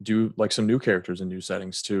could do like some new characters in new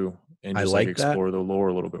settings too, and just like explore the lore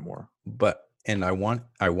a little bit more. And I want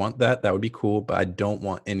that. That would be cool, but I don't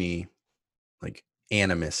want any like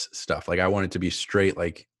animus stuff. Like I want it to be straight,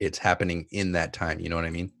 like it's happening in that time. You know what I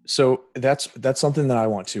mean? So that's something that I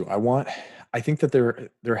want too. I think that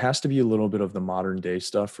there has to be a little bit of the modern day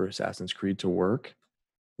stuff for Assassin's Creed to work.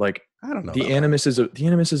 Like, I don't know. The animus is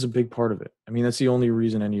a big part of it. I mean, that's the only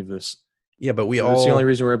reason any of this. Yeah, but that's the only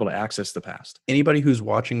reason we're able to access the past. Anybody who's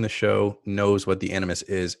watching the show knows what the animus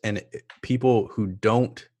is, and people who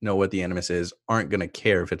don't know what the animus is aren't going to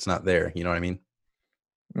care if it's not there. You know what I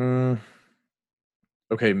mean?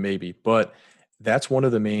 Okay, maybe, but that's one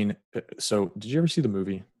of the main. So, did you ever see the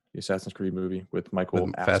movie, the Assassin's Creed movie with Michael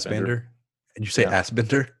Fassbender? Did you say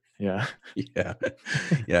Assbender? Yeah. Yeah,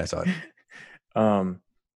 I saw it.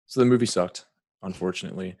 So the movie sucked,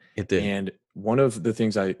 unfortunately. It did. And one of the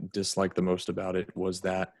things I disliked the most about it was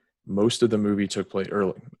that most of the movie took place,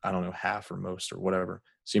 or I don't know, half or most or whatever,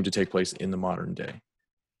 seemed to take place in the modern day,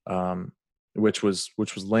 which was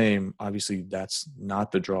lame. Obviously, that's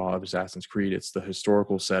not the draw of Assassin's Creed. It's the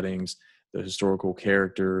historical settings, the historical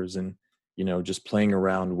characters, and just playing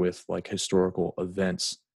around with like historical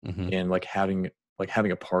events and like having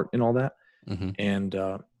a part in all that. And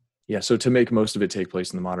so to make most of it take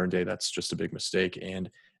place in the modern day, that's just a big mistake. And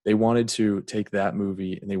they wanted to take that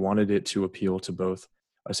movie and they wanted it to appeal to both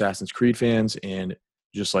Assassin's Creed fans and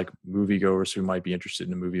just like moviegoers who might be interested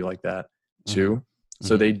in a movie like that too.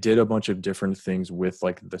 So they did a bunch of different things with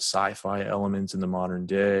like the sci-fi elements in the modern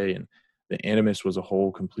day, and the animus was a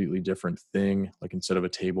whole completely different thing. Like instead of a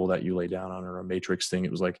table that you lay down on or a matrix thing,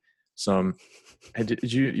 it was like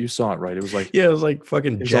you saw it, right? It was like, yeah, it was like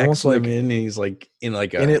fucking jacks him in, and he's like in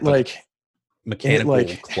like a, and it like mechanical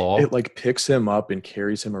claw. It like picks him up and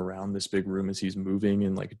carries him around this big room as he's moving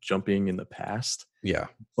and like jumping in the past. Yeah.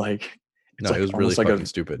 Like, it was really fucking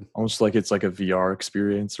stupid. Almost like it's like a VR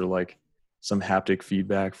experience or like some haptic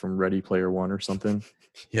feedback from Ready Player One or something.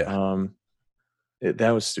 Yeah.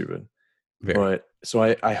 That was stupid. Very. But so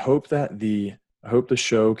I hope that the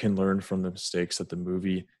show can learn from the mistakes that the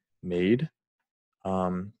movie made,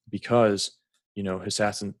 because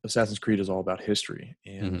Assassin's Creed is all about history,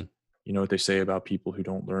 and you know what they say about people who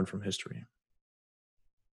don't learn from history.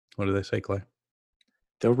 What do they say, Clay?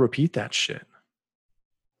 They'll repeat that shit.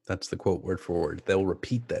 That's the quote, word for word. They'll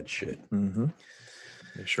repeat that shit.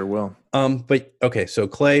 They sure will. But okay, so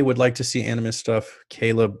Clay would like to see animus stuff.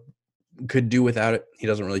 Caleb could do without it. He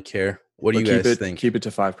doesn't really care. What do you guys think? Keep it to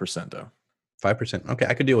 5% though. 5%. Okay,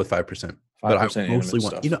 I could deal with 5%. 5% but I mostly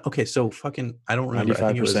want stuff. Okay, so fucking I don't remember.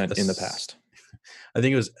 95% in the past. I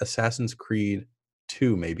think it was Assassin's Creed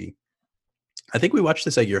 2, maybe. I think we watched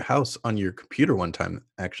this at your house on your computer one time,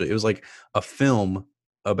 actually. It was like a film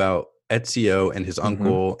about Ezio and his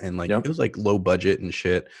uncle, and like it was like low budget and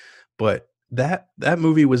shit. But that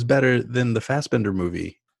movie was better than the Fassbender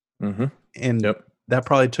movie. And that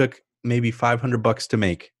probably took maybe $500 to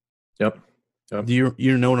make. Yep. Do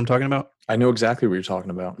you know what I'm talking about? I know exactly what you're talking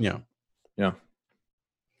about. Yeah. Yeah.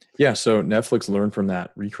 Yeah. So Netflix learned from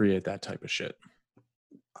that, recreate that type of shit.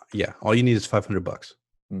 Yeah, all you need is $500.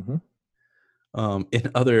 Mm-hmm.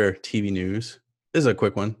 In other TV news, this is a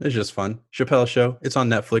quick one. It's just fun. Chappelle Show. It's on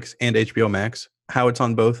Netflix and HBO Max. How it's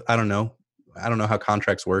on both, I don't know. I don't know how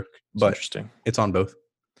contracts work, It's but interesting. it's on both.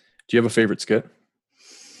 Do you have a favorite skit?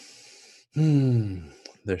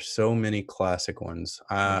 There's so many classic ones.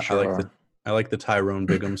 I like the Tyrone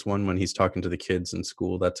Biggums one when he's talking to the kids in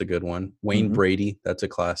school. That's a good one. Wayne Mhm. Brady. That's a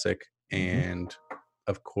classic. Mhm. And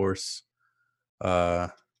of course,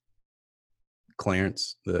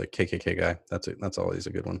 Clarence, the KKK guy. That's always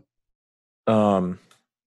a good one.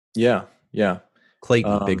 Yeah.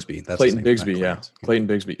 Clayton Bigsby. That's Clayton his name, Bigsby. not Yeah. Clarence. Clayton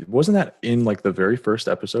Bigsby. Wasn't that in like the very first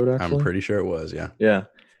episode? Actually, I'm pretty sure it was. Yeah.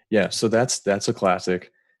 Yeah. So that's a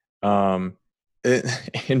classic. And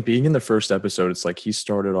being in the first episode, it's like he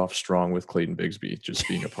started off strong with Clayton Bigsby just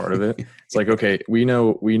being a part of it. It's like, okay, we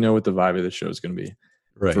know what the vibe of the show is going to be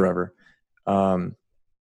Right. forever.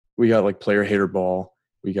 We got like player hater ball.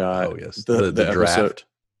 We got the episode, draft.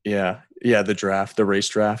 Yeah, the draft, the race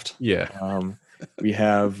draft. Yeah. We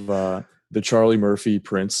have the Charlie Murphy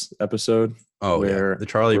Prince episode. Oh yeah, the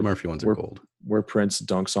Charlie Murphy ones are gold. Where Prince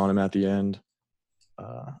dunks on him at the end.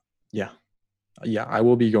 Yeah, I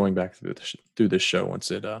will be going back through this show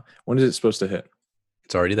once it. When is it supposed to hit?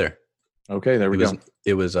 It's already there. Okay, there we go.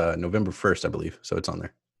 It was November 1st, I believe, so it's on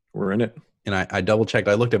there. We're in it. And I double checked.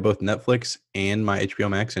 I looked at both Netflix and my HBO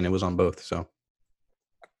Max, and it was on both. So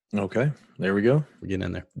okay, there we go. We're getting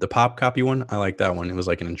in there. The Pop Copy one, I like that one. It was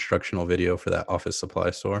like an instructional video for that office supply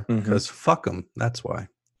store because fuck them. That's why.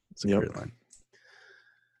 It's a great line.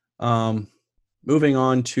 Moving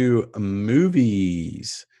on to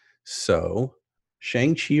movies. So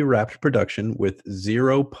Shang-Chi wrapped production with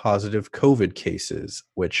 0 positive COVID cases,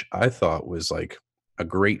 which I thought was like a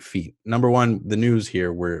great feat. Number one, the news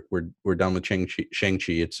here, we're done with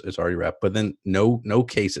Shang-Chi. It's already wrapped, but then no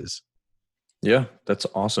cases. Yeah, that's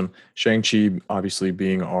awesome. Shang-Chi obviously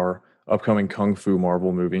being our upcoming Kung Fu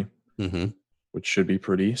Marvel movie, which should be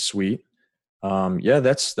pretty sweet. Yeah,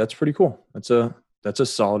 that's pretty cool. That's a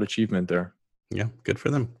solid achievement there. Yeah, good for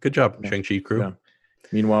them. Good job, Shang-Chi crew. Yeah.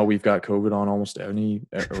 Meanwhile, we've got COVID on almost every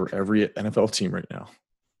NFL team right now.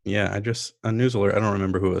 Yeah, a news alert. I don't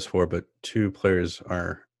remember who it was for, but 2 players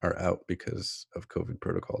are out because of COVID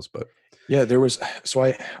protocols. But yeah, there was. So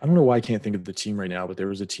I don't know why I can't think of the team right now, but there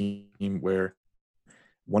was a team where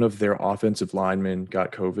one of their offensive linemen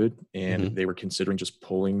got COVID, and they were considering just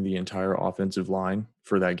pulling the entire offensive line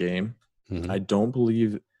for that game. I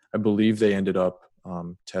believe they ended up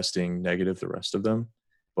testing negative, the rest of them,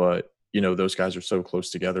 but those guys are so close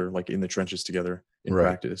together, like in the trenches together in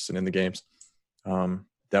practice and in the games.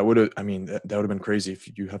 That would have been crazy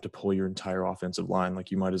if you have to pull your entire offensive line.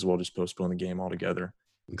 Like, you might as well just postpone the game altogether.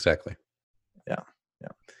 Exactly. Yeah.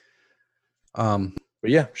 But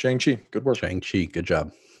yeah, Shang-Chi, good work. Shang-Chi, good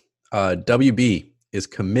job. WB is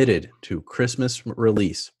committed to Christmas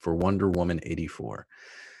release for Wonder Woman 84.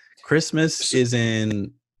 Christmas is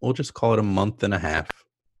in, we'll just call it a month and a half.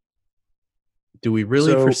 Do we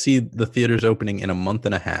really foresee the theaters opening in a month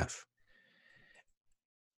and a half?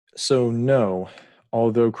 So no,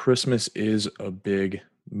 although Christmas is a big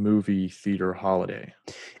movie theater holiday.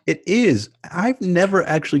 It is. I've never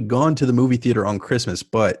actually gone to the movie theater on Christmas,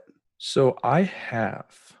 but so I have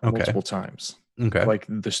multiple times. Okay. Like,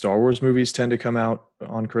 the Star Wars movies tend to come out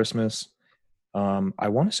on Christmas. I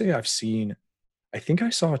want to say I think I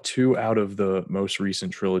saw 2 out of the most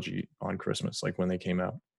recent trilogy on Christmas, like when they came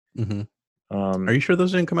out. Are you sure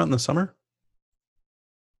those didn't come out in the summer?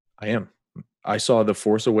 I am. I saw The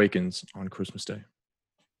Force Awakens on Christmas Day.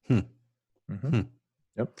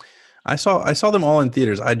 Yep. I saw them all in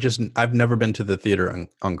theaters. I've never been to the theater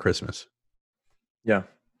on Christmas. Yeah.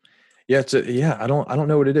 I don't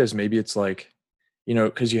know what it is. Maybe it's like,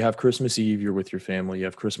 because you have Christmas Eve, you're with your family. You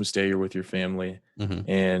have Christmas Day, you're with your family.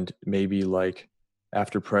 And maybe like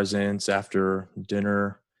after presents, after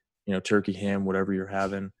dinner, turkey, ham, whatever you're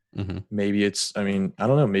having. Maybe it's, I don't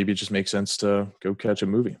know. Maybe it just makes sense to go catch a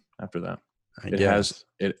movie after that.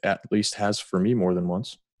 It at least has for me more than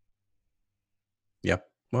once. Yeah.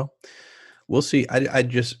 Well, we'll see.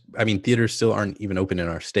 Theaters still aren't even open in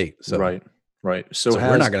our state. So Right. So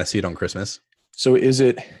we're not going to see it on Christmas. So is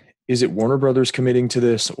it Warner Brothers committing to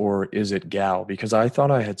this, or is it Gal? Because I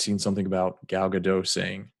thought I had seen something about Gal Gadot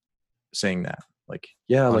saying that. Like,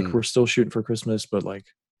 yeah, like we're still shooting for Christmas, but like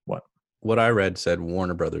what? What I read said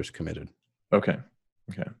Warner Brothers committed. Okay.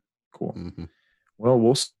 Cool. Well,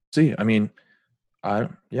 we'll see. We'll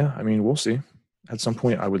see. At some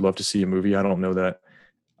point, I would love to see a movie. I don't know that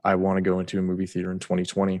I want to go into a movie theater in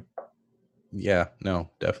 2020. Yeah, no,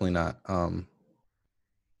 definitely not.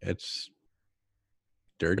 It's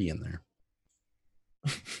dirty in there.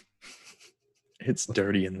 It's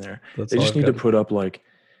dirty in there. That's They all just I've need got to to put say. up like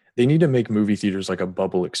they need to make movie theaters like a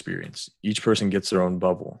bubble experience. Each person gets their own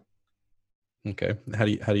bubble. Okay. How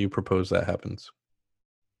do you propose that happens?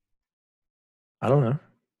 I don't know.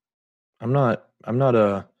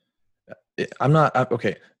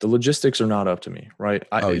 Okay. The logistics are not up to me, right?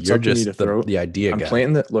 Oh, It's you're up to me to just the throw. the idea guy.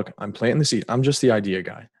 I'm planting the seed. I'm just the idea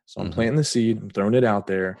guy. So I'm Hmm. planting the seed, I'm throwing it out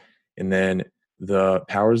there. And then the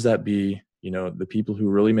powers that be, the people who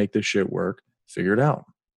really make this shit work, figure it out.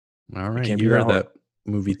 All It right, can't be you that heard hard. that,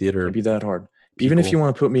 movie Can't theater be that hard. Even if people. you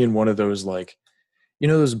want to put me in one of those like,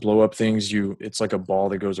 those blow up things, it's like a ball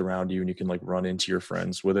that goes around you and you can like run into your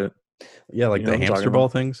friends with it. Yeah, like You know the what I'm talking hamster ball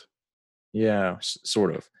about? things. Yeah,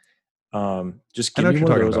 sort of. Just I give know me what you're one of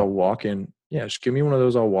talking those. I'll about. walk in. Yeah, just give me one of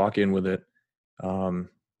those. I'll walk in with it.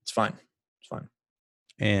 It's fine. It's fine.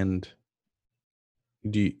 And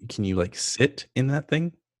can you like sit in that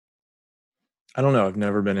thing? I don't know. I've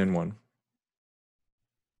never been in one.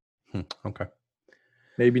 Okay.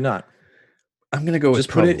 Maybe not. I'm gonna go with Just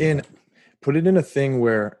put it probably in. not. Put it in a thing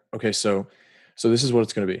where. Okay, so this is what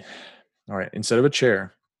it's going to be. All right. Instead of a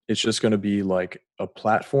chair, it's just going to be like a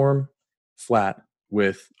platform, flat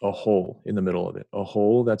with a hole in the middle of it. A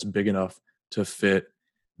hole that's big enough to fit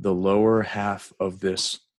the lower half of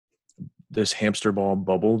this hamster ball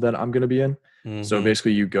bubble that I'm going to be in. So Mm-hmm.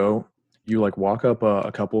 basically you like walk up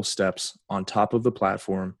a couple steps on top of the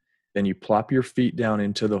platform, then you plop your feet down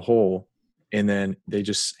into the hole, and then they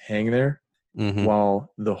just hang there Mm-hmm.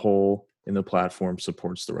 while the hole in the platform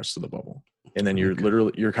supports the rest of the bubble. And then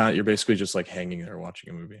Okay. you're basically just like hanging there watching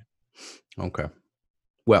a movie. Okay.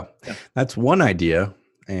 Well, Yeah. that's one idea,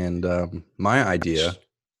 and my idea,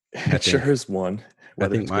 I It sure think, is one, I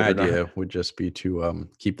whether think it's my good or not. idea would just be to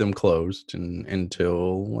keep them closed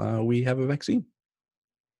until we have a vaccine.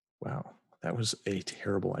 Wow. That was a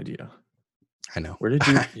terrible idea. I know.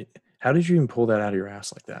 How did you even pull that out of your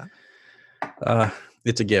ass like that?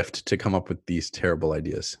 It's a gift to come up with these terrible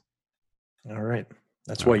ideas. All right.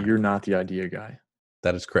 That's All why right. you're not the idea guy.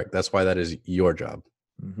 That is correct. That's why that is your job.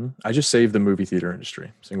 I just saved the movie theater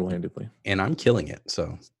industry single-handedly. And I'm killing it.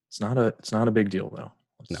 So It's not a big deal though.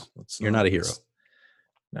 you're not a hero.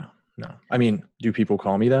 No. I mean, do people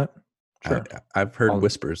call me that? Sure. I've heard All,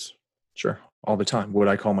 whispers. sure. All the time. Would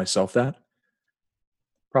I call myself that?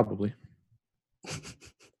 Probably.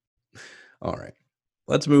 All right.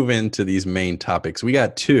 Let's move into these main topics. We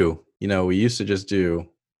got two. We used to just do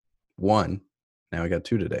one. Now we got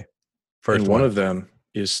two today. First And one one. of them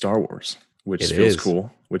is Star Wars, which It feels is.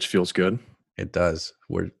 cool, which feels good. It does.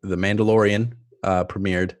 The Mandalorian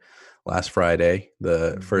premiered last Friday,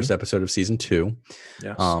 the first episode of season 2.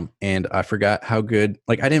 Yes. And I forgot how good,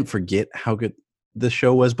 like I didn't forget how good the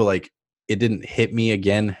show was, but like it didn't hit me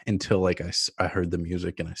again until like I heard the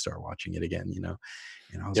music and I started watching it again,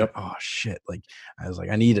 and I was like, oh shit. Like I was like,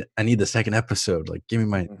 I need the second episode. Like give me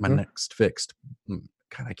my next fixed.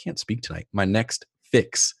 God, I can't speak tonight. My next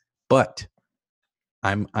fix, but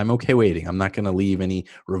I'm okay waiting. I'm not going to leave any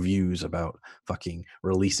reviews about fucking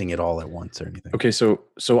releasing it all at once or anything. Okay, so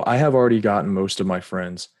I have already gotten most of my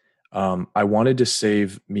friends. I wanted to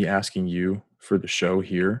save me asking you for the show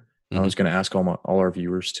here. I was going to ask all our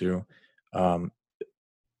viewers too.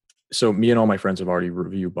 So me and all my friends have already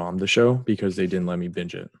review bombed the show because they didn't let me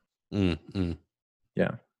binge it.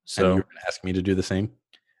 Yeah. So and you're going to ask me to do the same?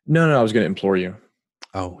 No, I was going to implore you.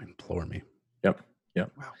 Oh, implore me. Yep. Wow.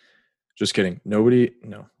 Just kidding. No, we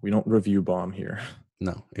don't review bomb here.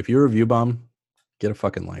 No. If you review bomb, get a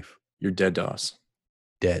fucking life. You're dead to us.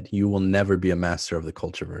 Dead. You will never be a master of the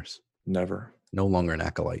Cultureverse. Never. No longer an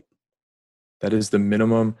acolyte. That is the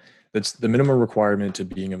minimum. That's the minimum requirement to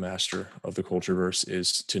being a master of the Cultureverse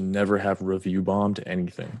is to never have review bombed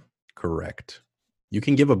anything. Correct. You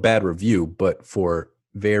can give a bad review, but for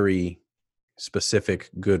very specific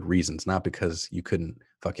good reasons, not because you couldn't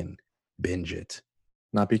fucking binge it.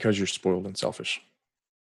 Not because you're spoiled and selfish.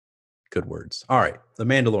 Good words. All right, The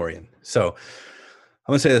Mandalorian. So I'm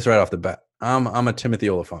gonna say this right off the bat. I'm a Timothy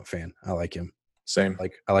Olyphant fan. I like him. Same.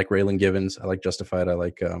 I like Raylan Givens. I like Justified. I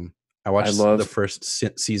watched the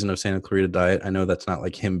first season of Santa Clarita Diet. I know that's not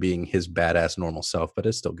like him being his badass normal self, but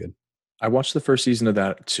it's still good. I watched the first season of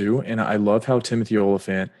that too, and I love how Timothy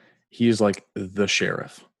Olyphant, he is like the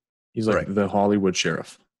sheriff. He's like the Hollywood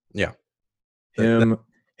sheriff. Yeah. Him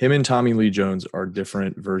and Tommy Lee Jones are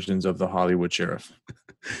different versions of the Hollywood sheriff.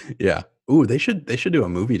 Yeah. Ooh, they should do a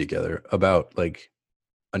movie together about like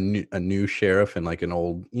a new sheriff and like an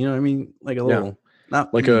old, you know what I mean? Like a little,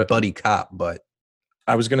 not like a buddy cop, but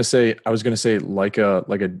I was gonna say like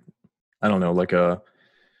a I don't know, like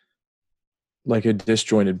a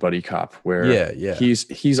disjointed buddy cop where Yeah.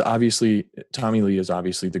 he's obviously Tommy Lee is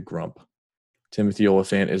obviously the grump. Timothy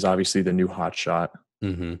Oliphant is obviously the new hotshot.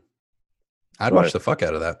 Mm-hmm. I'd watch But the fuck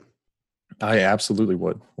out of that. I absolutely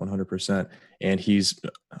would, 100%. And he's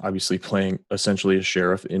obviously playing essentially a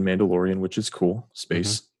sheriff in Mandalorian, which is cool.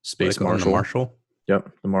 Space The marshal. marshal.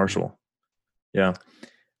 Yep, the marshal. Yeah.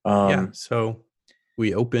 Yeah. So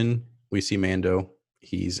we see Mando.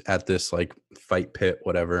 He's at this like fight pit,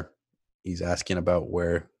 whatever. He's asking about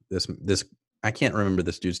where this I can't remember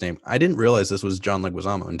this dude's name. I didn't realize this was John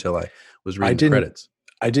Leguizamo until I was reading the credits.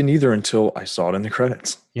 I didn't either until I saw it in the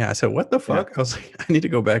credits. Yeah, I said, "What the fuck?" Yeah. I was like, "I need to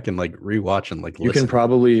go back and like rewatch and like listen." You can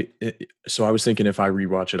probably. So I was thinking if I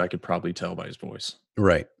rewatch it, I could probably tell by his voice.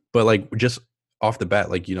 Right, but like just off the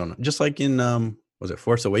bat, like you don't know. Just like in was it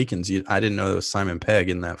Force Awakens? I didn't know it was Simon Pegg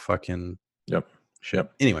in that fucking shit.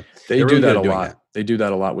 Yep. Anyway, they do really that a lot. They do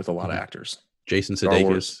that a lot with a lot of actors. Jason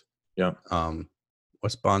Sudeikis. Yeah.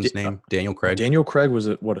 What's Bond's name? Daniel Craig. Daniel Craig was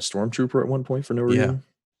a stormtrooper at one point for no reason.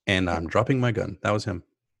 Yeah. And I'm dropping my gun. That was him.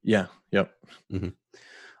 Yeah. Yep.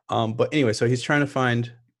 Mm-hmm. But anyway, so he's trying to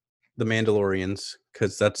find the Mandalorians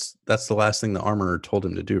because that's the last thing the armorer told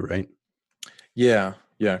him to do, right? Yeah.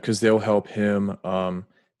 Yeah. Because they'll help him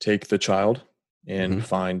take the child and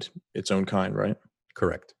find its own kind, right?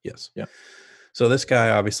 Correct. Yes. Yeah. So this guy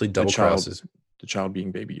obviously double crosses. The child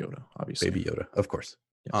being Baby Yoda, obviously. Baby Yoda, of course.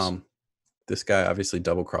 Yes. This guy obviously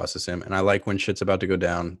double crosses him, and I like when shit's about to go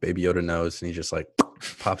down. Baby Yoda knows, and he just like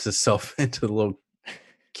pops himself into the little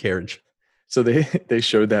carriage. So they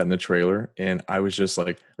showed that in the trailer, and I was just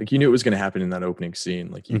like you knew it was going to happen in that opening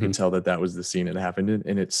scene. Like you could tell that was the scene it happened in,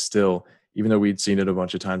 and it's still, even though we'd seen it a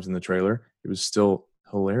bunch of times in the trailer, it was still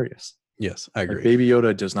hilarious. Yes, I agree. Like, Baby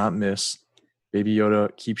Yoda does not miss. Baby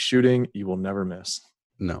Yoda keeps shooting. You will never miss.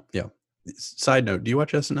 No, yeah. Side note: do you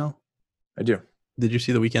watch SNL? I do. Did you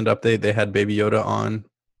see the Weekend Update? They had Baby Yoda on.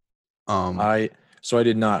 I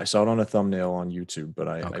did not. I saw it on a thumbnail on YouTube, but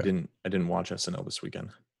I didn't watch SNL this weekend.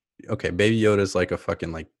 Okay, Baby Yoda is like a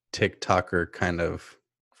fucking like TikToker kind of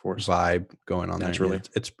vibe going on naturally.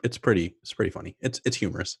 There. It's pretty funny. It's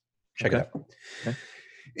humorous. Check it out. Okay.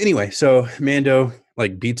 Anyway, so Mando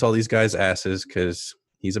like beats all these guys' asses because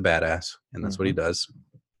he's a badass, and that's what he does.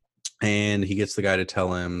 And he gets the guy to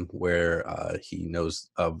tell him where he knows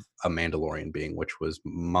of a Mandalorian being, which was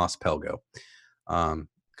Mos Pelgo.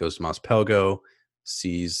 Goes to Mos Pelgo,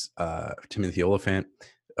 sees Timothy Oliphant.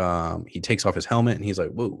 He takes off his helmet, and he's like,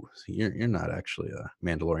 "Whoa, so you're not actually a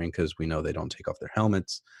Mandalorian," because we know they don't take off their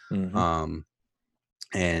helmets.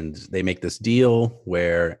 And they make this deal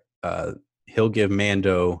where he'll give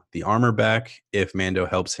Mando the armor back if Mando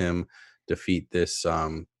helps him defeat this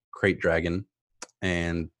crate dragon,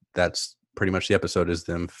 and that's pretty much the episode, is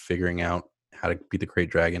them figuring out how to beat the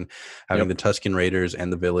crate dragon, having the Tusken Raiders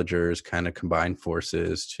and the villagers kind of combine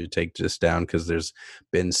forces to take this down, because there's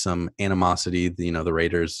been some animosity. The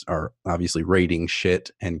Raiders are obviously raiding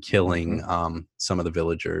shit and killing some of the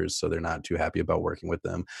villagers, so they're not too happy about working with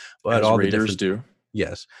them. But as all Raiders do.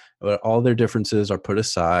 Yes, but all their differences are put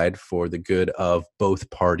aside for the good of both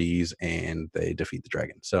parties, and they defeat the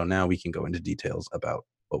dragon. So now we can go into details about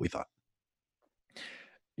what we thought.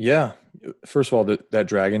 Yeah. First of all, that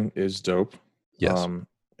dragon is dope. Yes.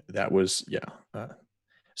 That was,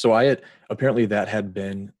 so I had, apparently that had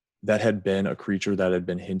been a creature that had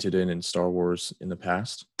been hinted in Star Wars in the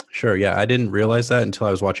past. Sure. Yeah. I didn't realize that until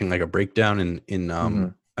I was watching like a breakdown in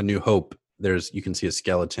A New Hope. You can see a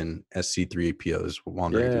skeleton as C-3PO is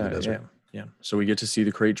wandering through the desert. Yeah. So we get to see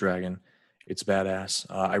the crate dragon. It's badass.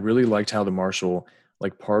 I really liked how the Marshal,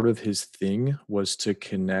 like, part of his thing was to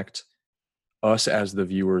connect us as the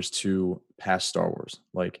viewers to past Star Wars.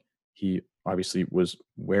 Like, he obviously was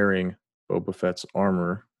wearing Boba Fett's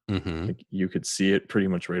armor. Like, you could see it pretty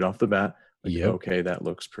much right off the bat. Like, okay, that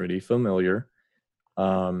looks pretty familiar.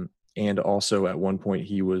 And also at one point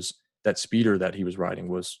that speeder that he was riding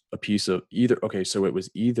was a piece of so it was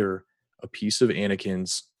either a piece of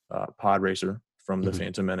Anakin's pod racer from the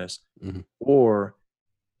Phantom Menace, or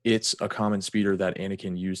it's a common speeder that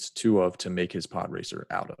Anakin used two of to make his pod racer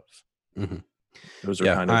out of. Those are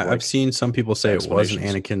kind of I've seen some people say it wasn't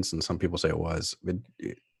Anakin's, and some people say it was. But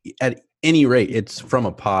at any rate, it's from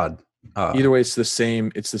a pod. Either way, it's the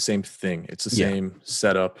same. It's the same thing. It's the same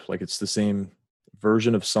setup. Like, it's the same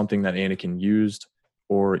version of something that Anakin used,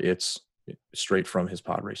 or it's straight from his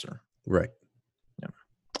pod racer. Right. Yeah.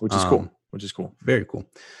 Which is cool. Very cool.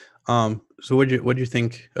 So what'd you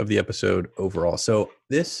think of the episode overall? So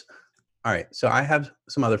all right. So I have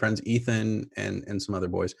some other friends, Ethan and some other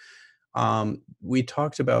boys. We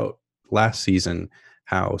talked about last season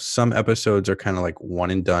how some episodes are kind of like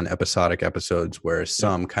one and done episodic episodes, whereas Yep.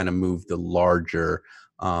 some kind of move the larger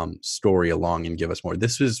story along and give us more.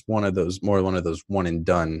 This is one of those one and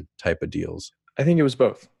done type of deals. I think it was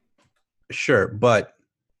both. Sure, but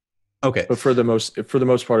okay. But for the most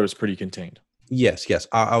part, it was pretty contained. Yes.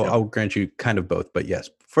 I'll grant you kind of both, but yes,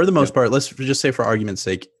 for the most part, let's just say for argument's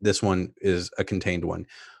sake, this one is a contained one.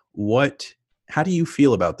 How do you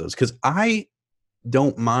feel about those? Because I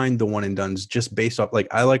don't mind the one and dones just based off, like,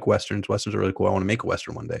 I like Westerns. Westerns are really cool. I want to make a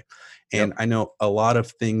Western one day. And I know a lot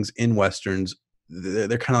of things in Westerns,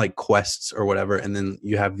 they're kind of like quests or whatever. And then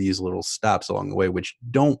you have these little stops along the way, which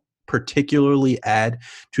don't particularly add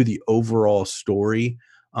to the overall story.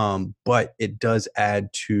 But it does add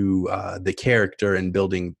to the character and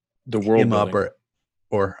building the world him building. up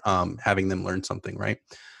or having them learn something, right?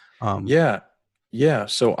 Yeah.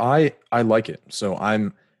 So I like it. So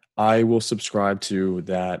I will subscribe to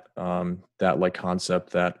that that like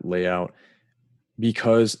concept, that layout,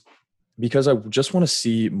 because I just want to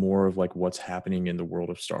see more of like what's happening in the world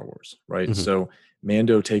of Star Wars, right? Mhm. So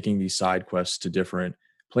Mando taking these side quests to different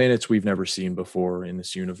planets we've never seen before in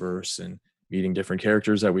this universe, and meeting different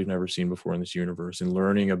characters that we've never seen before in this universe, and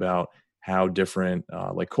learning about how different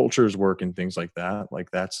like cultures work and things like that.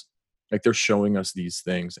 Like that's like they're showing us these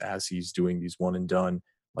things as he's doing these one and done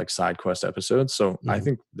like side quest episodes. So I Mhm.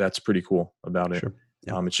 think that's pretty cool about it. Sure.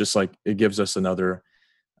 Yeah. It's just like it gives us another,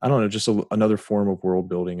 I don't know, just another form of world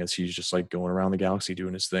building as he's just like going around the galaxy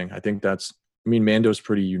doing his thing. I think that's, I mean, Mando's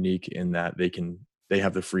pretty unique in that they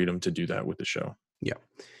have the freedom to do that with the show. Yeah.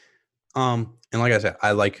 And like I said,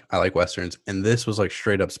 I like Westerns, and this was like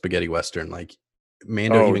straight up spaghetti Western. Like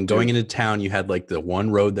Mando, Oh, even going dude. into town, you had like the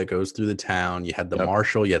one road that goes through the town. You had the Yep.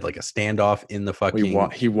 marshal. You had like a standoff in the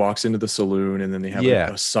fucking He walks into the saloon and then they have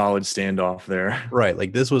yeah, a solid standoff there. right.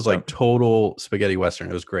 Like this was like Yep. total spaghetti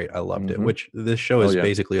Western. It was great. I loved it. Mm-hmm. Which this show Oh is yeah.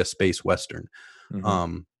 basically a space Western. Mm-hmm.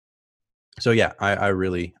 Um, so yeah, I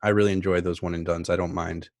really enjoy those one and dones. I don't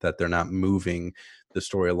mind that they're not moving the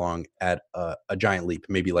story along at a giant leap,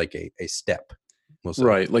 maybe like a step. We'll say.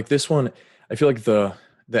 Right. Like this one, I feel like the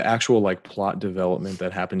actual like plot development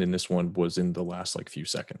that happened in this one was in the last like few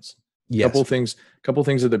seconds. Yes. Couple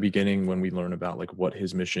things at the beginning when we learn about like what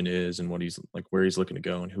his mission is and what he's like, where he's looking to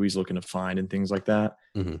go and who he's looking to find and things like that.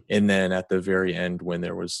 Mm-hmm. And then at the very end when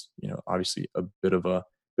there was, you know, obviously a bit of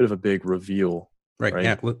a big reveal. Right. Right.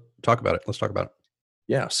 Yeah. Let's talk about it. Let's talk about it.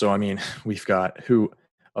 Yeah. So I mean, we've got who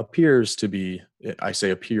appears to be, I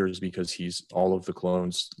say appears because he's, all of the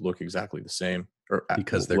clones look exactly the same, or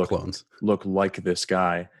Because they're clones. look like this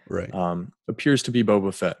guy. Right. Appears to be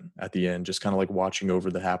Boba Fett at the end, just kind of like watching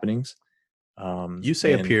over the happenings. You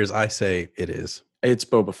say and appears, I say it is. It's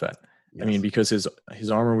Boba Fett. Yes. I mean, because his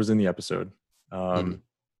armor was in the episode. Mhm.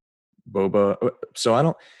 Boba.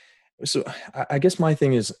 So I guess my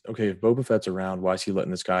thing is, okay, if Boba Fett's around, why is he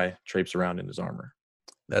letting this guy traipse around in his armor?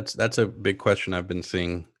 That's a big question I've been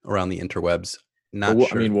seeing around the interwebs. Not Well,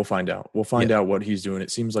 sure. I mean, we'll find out. We'll find out what he's doing.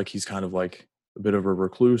 It seems like he's kind of like a bit of a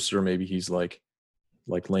recluse, or maybe he's like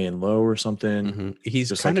laying low or something. Mhm. He's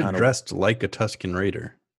Just kind like of dressed like a Tusken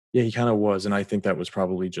Raider. Yeah, he kind of was, and I think that was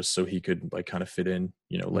probably just so he could like kind of fit in,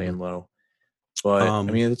 you know, laying low. But I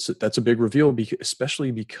mean, that's a big reveal,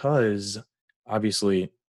 especially because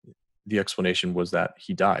obviously the explanation was that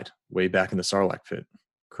he died way back in the Sarlacc pit.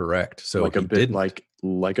 Correct. So like a bit didn't. like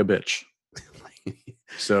a bitch.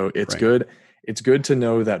 So it's Right. good. It's good to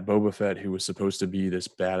know that Boba Fett, who was supposed to be this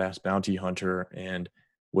badass bounty hunter and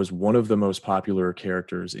was one of the most popular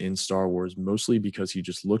characters in Star Wars, mostly because he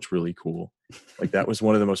just looked really cool. Like that was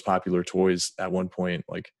one of the most popular toys at one point,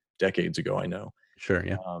 like decades ago, I know. Sure.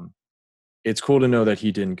 Yeah. It's cool to know that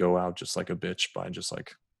he didn't go out just like a bitch by just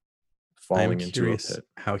like falling I'm into a curious pit.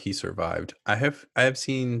 how he survived. I have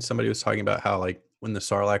seen somebody was talking about how like when the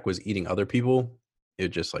Sarlacc was eating other people, it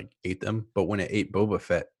just like ate them. But when it ate Boba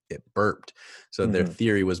Fett, it burped. So their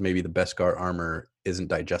theory was maybe the Beskar armor isn't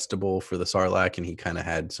digestible for the Sarlacc, and he kind of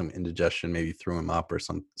had some indigestion, maybe threw him up or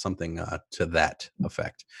something to that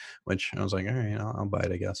effect. Which I was like, all right, I'll buy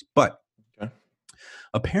it, I guess. But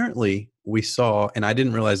apparently we saw, and I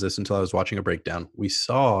didn't realize this until I was watching a breakdown. We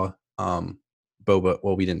saw Boba.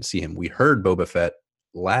 Well, we didn't see him. We heard Boba Fett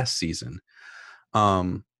last season.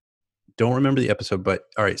 Don't remember the episode, but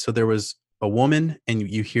all right. So there was a woman, and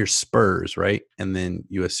you hear spurs, right? And then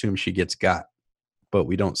you assume she gets got, but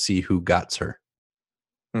we don't see who gots her.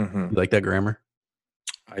 You like that grammar?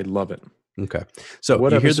 I love it. Okay. So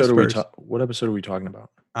what you hear episode the spurs. What episode are we talking about?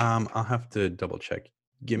 I'll have to double check.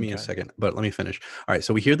 Give me a second, but let me finish. All right.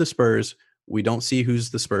 So we hear the spurs. We don't see who's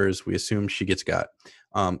the Spurs. We assume she gets got.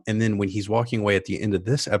 And then when he's walking away at the end of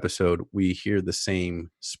this episode, we hear the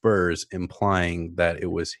same Spurs, implying that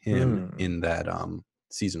it was him in that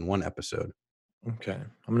season 1 episode. Okay.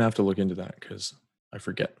 I'm gonna have to look into that because I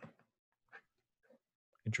forget.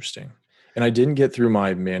 Interesting. And I didn't get through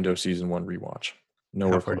my Mando season 1 rewatch.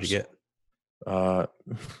 Nowhere How far did close. you get?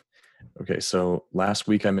 Okay, so last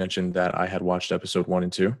week I mentioned that I had watched episode 1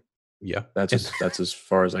 and 2. Yeah. That's as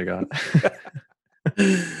far as I got.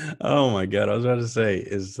 Oh my god! I was about to say,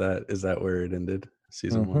 is that where it ended?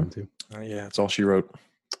 Season 1 and 2. Yeah, it's all she wrote.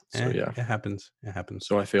 So yeah, it happens. It happens.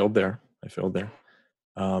 so I failed there.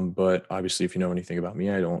 But obviously, if you know anything about me,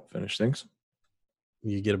 I don't finish things.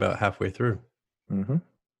 You get about halfway through.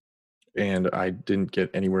 And I didn't get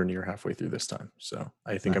anywhere near halfway through this time. So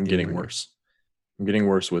I think Not I'm getting anywhere. worse. I'm getting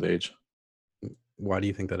worse with age. Why do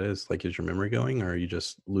you think that is? Like, is your memory going, or are you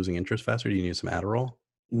just losing interest faster? Do you need some Adderall?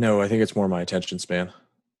 No, I think it's more my attention span.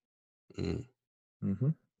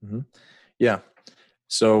 Yeah.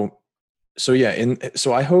 So yeah, and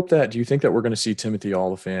so I hope that. Do you think that we're going to see Timothy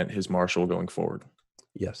Oliphant, his marshal, going forward?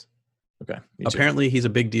 Yes. Okay. Apparently, he's a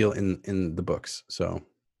big deal in the books. So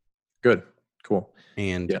good. Cool.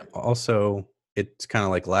 And also, it's kind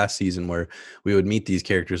of like last season where we would meet these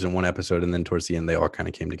characters in one episode, and then towards the end, they all kind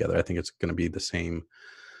of came together. I think it's going to be the same,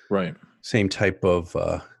 right? Same type of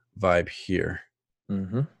vibe here.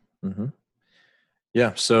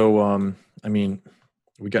 Yeah. So, I mean,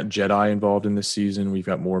 we got Jedi involved in this season. We've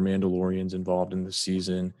got more Mandalorians involved in this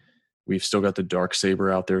season. We've still got the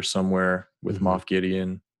Darksaber out there somewhere with Moff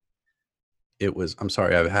Gideon. I'm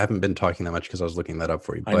sorry, I haven't been talking that much because I was looking that up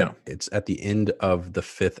for you, but I know. It's at the end of the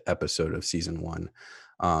 5th episode of season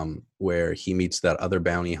 1, where he meets that other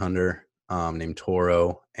bounty hunter named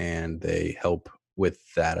Toro, and they help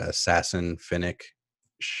with that assassin Finnick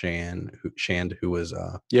Shand, who was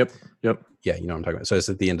Yep. Yeah, you know what I'm talking about. So it's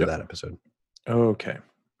at the end of that episode. Okay.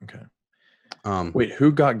 Wait,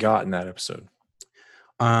 who got in that episode?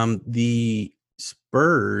 The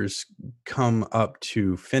Spurs come up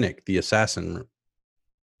to Finnick, the assassin.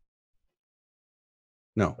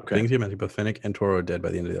 No, things get messy. Both Finnick and Toro are dead by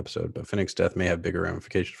the end of the episode, but Finnick's death may have bigger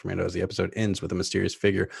ramifications for Mando as the episode ends with a mysterious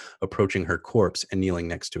figure approaching her corpse and kneeling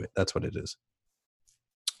next to it. That's what it is.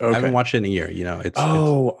 I haven't watched it in a year. You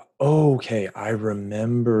know, okay. I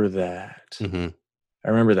remember that. I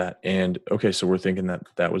remember that. And okay, so we're thinking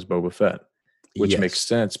that was Boba Fett, which makes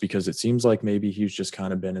sense because it seems like maybe he's just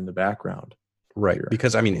kind of been in the background. Right.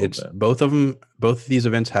 Because I mean, it's both of these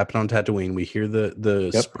events happen on Tatooine. We hear the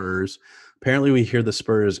Spurs. Apparently we hear the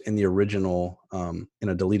Spurs in the original, in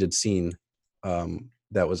a deleted scene,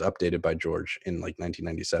 that was updated by George in like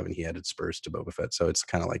 1997. He added Spurs to Boba Fett. So it's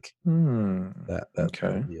kind of like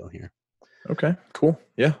that deal here. Okay, cool.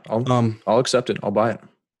 Yeah. I'll accept it. I'll buy it.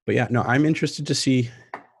 But yeah, no, I'm interested to see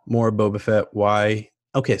more of Boba Fett. Why?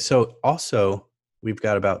 Okay. So also we've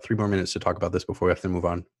got about 3 more minutes to talk about this before we have to move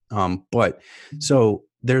on. But so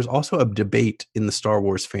there's also a debate in the Star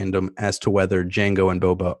Wars fandom as to whether Jango and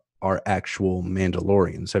Boba are actual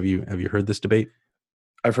Mandalorians. Have you heard this debate?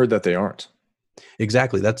 I've heard that they aren't.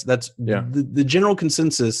 Exactly. That's the general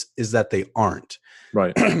consensus is that they aren't.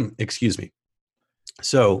 Right. Excuse me.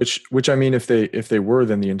 So which I mean, if they were,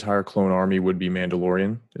 then the entire clone army would be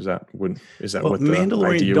Mandalorian. Is that what the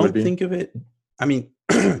Mandalorian, idea don't would be? think of it. I mean,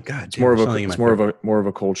 God, it's more of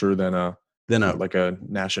a culture than a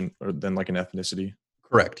nation or than like an ethnicity.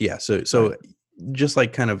 Correct. Yeah. So just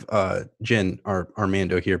like kind of Jin, our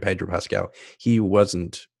Mando here, Pedro Pascal, he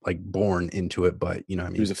wasn't like born into it, but you know, I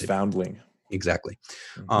mean, he was a foundling. Exactly.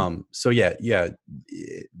 So yeah,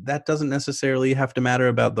 that doesn't necessarily have to matter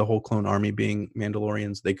about the whole clone army being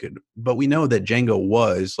Mandalorians. They could, but we know that Jango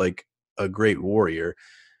was like a great warrior.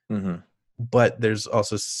 But there's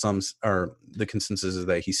also the consensus is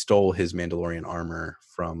that he stole his Mandalorian armor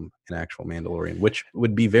from an actual Mandalorian, which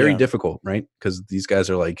would be very difficult, right? Because these guys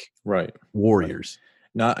are like warriors.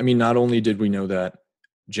 Right. Not only did we know that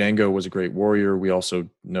Jango was a great warrior, we also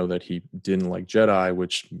know that he didn't like Jedi,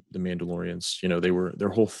 which the Mandalorians, you know, their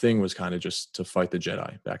whole thing was kind of just to fight the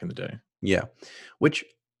Jedi back in the day. Yeah. Which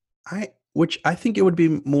I think it would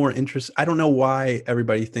be more interesting. I don't know why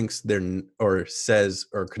everybody thinks or says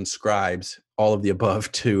or conscribes all of the above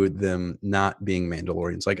to them not being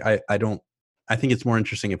Mandalorians. Like I think it's more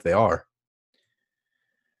interesting if they are.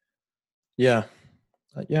 Yeah.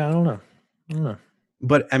 I don't know.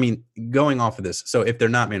 But I mean, going off of this, so if they're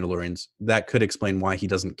not Mandalorians, that could explain why he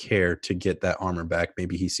doesn't care to get that armor back.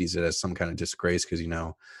 Maybe he sees it as some kind of disgrace because, you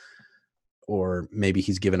know, or maybe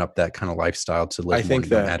he's given up that kind of lifestyle to live more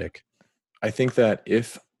nomadic. I think that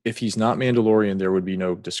if he's not Mandalorian, there would be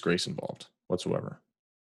no disgrace involved whatsoever.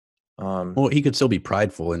 Um, Well, he could still be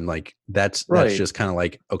prideful and like that's right. just kind of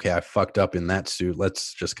like, okay, I fucked up in that suit.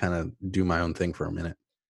 Let's just kind of do my own thing for a minute.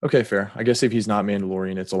 Okay, fair. I guess if he's not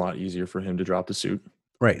Mandalorian, it's a lot easier for him to drop the suit.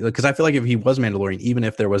 Right. Because I feel like if he was Mandalorian, even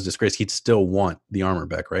if there was disgrace, he'd still want the armor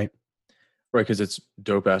back, right? Right, because it's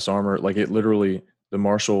dope ass armor. Like it literally, the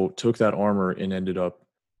marshal took that armor and ended up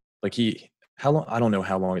like how long, I don't know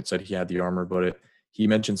how long it said he had the armor, but he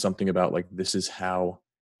mentioned something about like this is how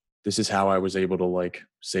I was able to like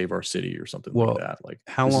save our city or something like Well, that. Like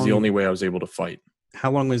how this is the long only way I was able to fight,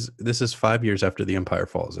 how long is this is 5 years after the Empire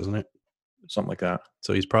falls, isn't it? something like that.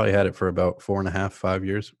 So he's probably had it for about 4.5, 5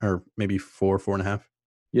 years, or maybe 4.5.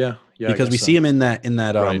 Yeah, yeah, I Because we guess see so. him in that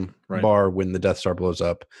Right, right, bar when the Death Star blows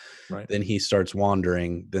up. right. Then he starts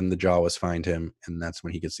wandering. Then the Jawas find him, and that's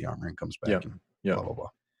when he gets the armor and comes Yeah, back and yeah, blah blah blah.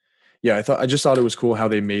 yeah. I just thought it was cool how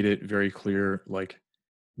they made it very clear, like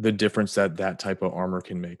the difference that that type of armor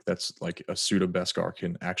can make. That's like a suit of Beskar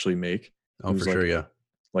can actually make. Oh, It for was sure, yeah.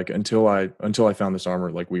 like until I found this armor,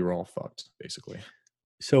 like we were all fucked basically.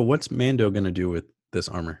 So what's Mando gonna do with this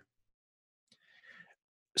armor?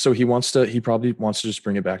 So he probably wants to just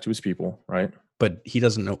bring it back to his people, right? But he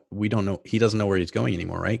doesn't know. We don't know. He doesn't know where he's going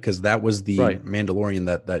anymore, right? Because that was the Right, Mandalorian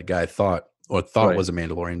that guy thought right, was a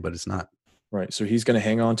Mandalorian, but it's not. right. So he's going to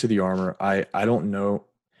hang on to the armor. I don't know.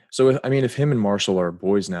 So I mean, if him and Marshall are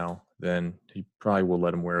boys now, then he probably will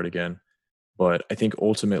let him wear it again. But I think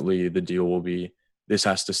ultimately the deal will be this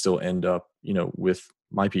has to still end up, with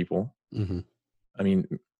my people. Hmm. I mean,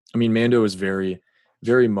 Mando is very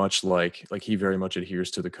much like he very much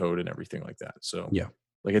adheres to the code and everything like that. So, Yeah,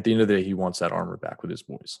 like at the end of the day, he wants that armor back with his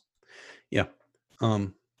boys. yeah.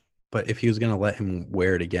 Um, but if he was gonna let him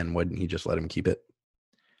wear it again, wouldn't he just let him keep it?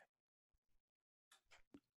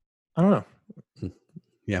 I don't know. Mm,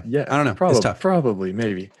 yeah, Yeah, I don't know. It's probably, tough. probably,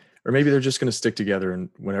 maybe, or maybe they're just gonna stick together. And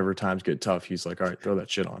whenever times get tough, he's like, "All right, throw that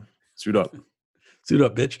shit on, suit up." Suit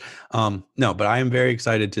up, bitch. No, but I am very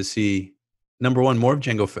excited to see number one more of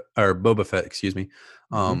or Boba Fett, excuse me.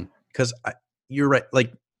 Hmm. Because you're right.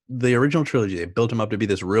 Like the original trilogy, they built him up to be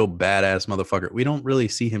this real badass motherfucker. We don't really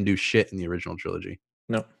see him do shit in the original trilogy.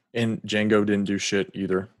 No, and Django didn't do shit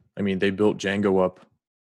either. I mean, they built Django up.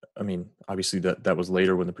 I mean, obviously that was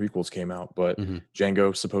later when the prequels came out, but Hmm.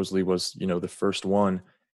 Django supposedly was the first one,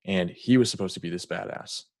 and he was supposed to be this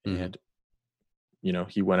badass, Hmm. and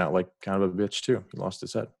he went out like kind of a bitch too. He lost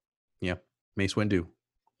his head. Yeah, Mace Windu,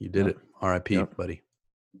 you did Yep, it. R.I.P. yep. buddy.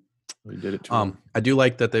 He did it to him. I do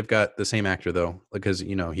like that they've got the same actor though, because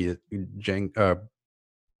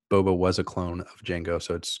Boba was a clone of Django,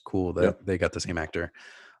 so it's cool that Yep, they got the same actor.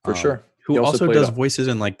 for sure. Who He also also played does voices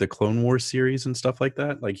in like the Clone Wars series and stuff like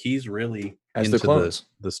that. Like he's really as the into the clones.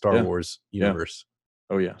 the Star Yeah, Wars yeah. universe.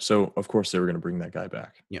 Oh yeah. So of course they were going to bring that guy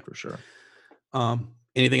back Yeah. for sure.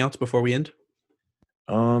 Anything else before we end?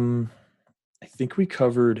 Um, I think we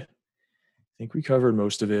covered. I think we covered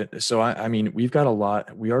most of it. So I mean, we've got a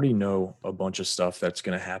lot. We already know a bunch of stuff that's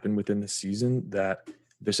going to happen within the season that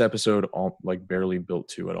this episode all like barely built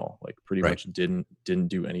to at all. Like pretty Right. much didn't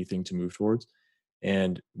do anything to move towards.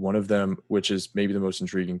 And one of them, which is maybe the most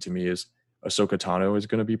intriguing to me, is Ahsoka Tano is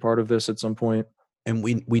going to be part of this at some point. And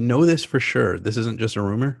we know this for sure. This isn't just a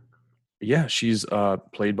rumor. Yeah, she's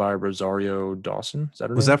played by Rosario Dawson. Is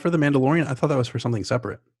that her Was name? that for the Mandalorian? I thought that was for something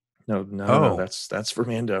separate. No, no, no, no. Oh. That's for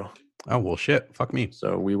Mando. Oh well shit. Fuck me.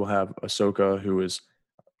 So we will have Ahsoka, who is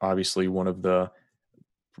obviously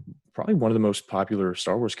probably one of the most popular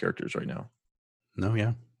Star Wars characters right now. No,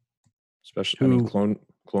 yeah. Especially, I mean, Who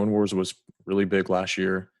Clone Wars was really big last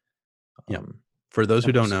year. yeah. Um, For those who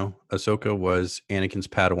yeah, don't know, Ahsoka was Anakin's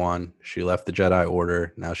Padawan. She left the Jedi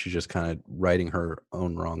Order. Now she's just kind of righting her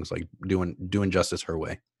own wrongs, like doing justice her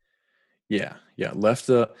way. yeah, yeah. Left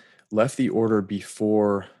the Order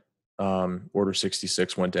before Order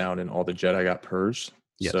 66 went down and all the Jedi got purged.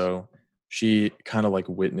 Yes. So she kind of like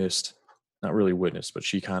witnessed, not really witnessed, but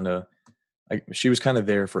she was kind of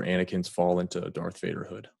there for Anakin's fall into Darth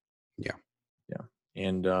Vaderhood. Yeah.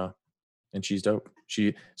 Yeah, and she's dope.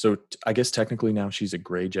 I guess technically now she's a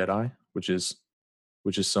gray Jedi, which is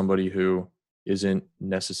somebody who isn't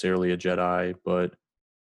necessarily a Jedi, but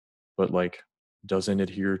like doesn't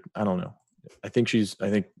adhere. I don't know. I think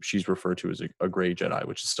she's referred to as a gray Jedi,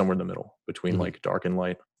 which is somewhere in the middle between Mhm. like dark and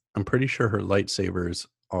light. I'm pretty sure her lightsabers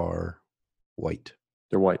are white.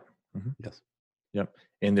 They're white. Hmm. Yes. Yep,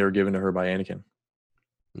 and they were given to her by Anakin.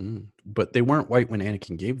 But they weren't white when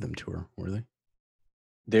Anakin gave them to her, were they?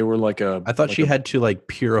 They were like a I thought like she a. had to like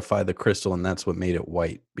purify the crystal, and that's what made it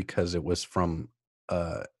white because it was from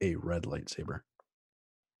a red lightsaber.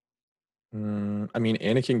 I mean,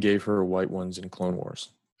 Anakin gave her white ones in Clone Wars.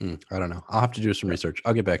 I don't know. I'll have to do some Yeah. research.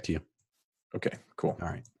 I'll get back to you. Okay. Cool. All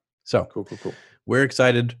right. So Cool, cool, cool. we're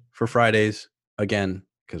excited for Fridays again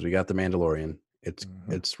because we got the Mandalorian.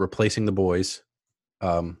 It's replacing the boys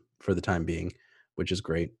for the time being, which is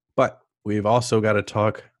great. But we've also got to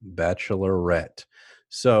talk Bachelorette. We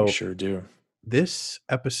So sure do. this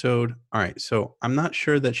episode, all right. So I'm not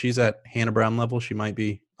sure that she's at Hannah Brown level. She might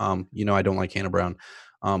be. I don't like Hannah Brown,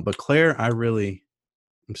 but Claire, I really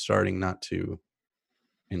am starting not to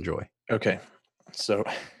enjoy. Okay, so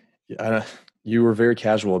you were very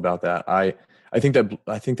casual about that. I think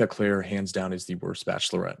that Claire hands down is the worst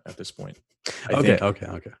Bachelorette at this point. I Okay.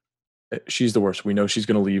 think she's the worst. We know she's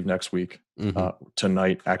going to leave next week. Mhm.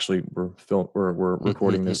 Tonight, actually, we're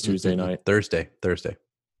recording this Tuesday night. Thursday.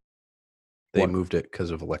 They What? moved it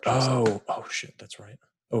because of election. Oh shit, that's right.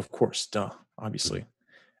 Oh, of course, duh, obviously.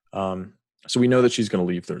 So we know that she's going to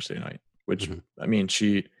leave Thursday night, which Mhm. I mean,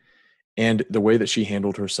 and the way that she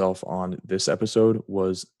handled herself on this episode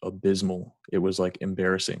was abysmal. It was like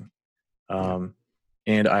embarrassing. And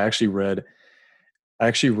I actually read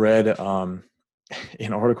an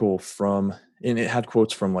article and it had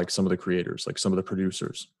quotes from like some of the creators, like some of the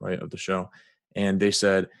producers, right, of the show. And they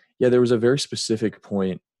said, yeah, there was a very specific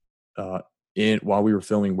point while we were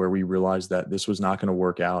filming where we realized that this was not going to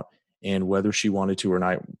work out, and whether she wanted to or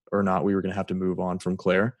not, we were going to have to move on from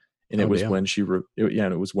Claire. And it was when she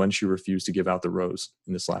refused to give out the rose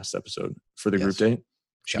in this last episode for the group date.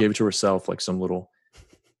 She gave it to herself, like some little,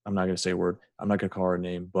 I'm not going to say a word. I'm not going to call her a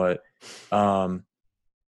name, but that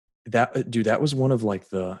was one of like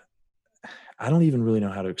I don't even really know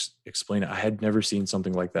how to explain it. I had never seen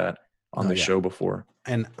something like that on the show before.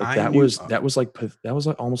 And like, that was almost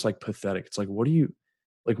like pathetic. It's like, what are you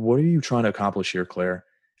trying to accomplish here, Claire?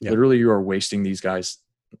 Yeah. Literally, you are wasting these guys,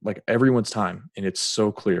 like everyone's time, and it's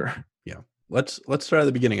so clear. Yeah. Let's start at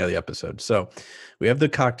the beginning of the episode. So we have the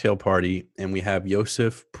cocktail party, and we have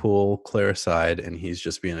Yosef pull Claire aside, and he's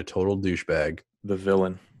just being a total douchebag. The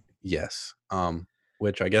villain. Yes.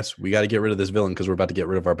 Which I guess we got to get rid of this villain because we're about to get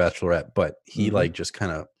rid of our Bachelorette. But he like just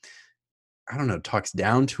kind of, I don't know, talks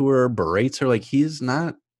down to her, berates her. Like he's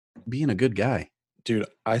not being a good guy. Dude,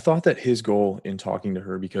 I thought that his goal in talking to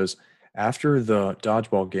her, because after the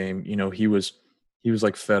dodgeball game, he was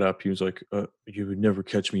like fed up. He was like, you would never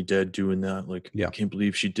catch me dead doing that. Like, I can't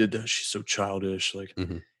believe she did that. She's so childish. Like,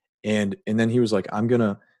 and then he was like, I'm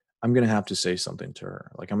gonna have to say something to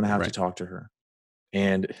her. Like, I'm gonna have to talk to her.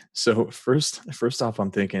 And so first off,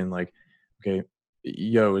 I'm thinking like, okay,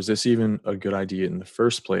 is this even a good idea in the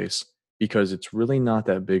first place? Because it's really not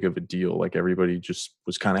that big of a deal. Like everybody just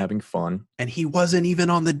was kind of having fun. And he wasn't even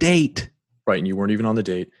on the date. Right. And you weren't even on the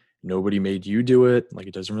date. Nobody made you do it. Like,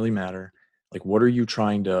 it doesn't really matter. Like, what are you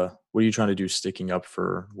trying to do? Sticking up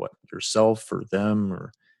for what? Yourself, or them,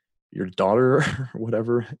 or your daughter, or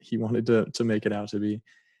whatever he wanted to make it out to be.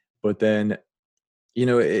 But then,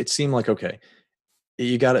 it seemed like, okay,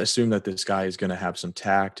 you got to assume that this guy is going to have some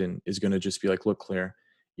tact and is going to just be like, look, Claire,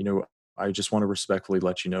 I just want to respectfully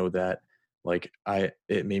let you know that, like,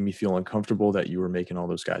 it made me feel uncomfortable that you were making all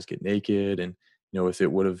those guys get naked. And, if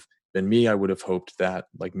it would have been me, I would have hoped that,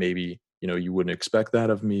 like, maybe, you wouldn't expect that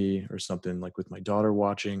of me or something, like with my daughter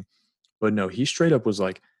watching. But no, he straight up was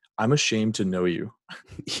like, I'm ashamed to know you.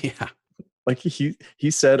 Yeah. Like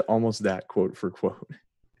he said almost that, quote for quote.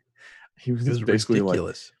 He was basically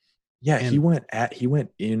ridiculous. Like, yeah, and he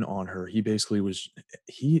went in on her. He basically was,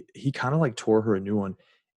 he kind of like tore her a new one.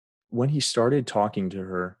 When he started talking to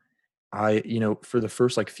her, for the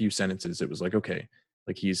first like few sentences, it was like, okay,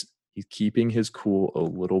 like he's keeping his cool a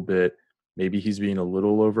little bit. Maybe he's being a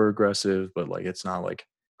little over aggressive, but like it's not like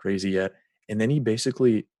crazy yet. And then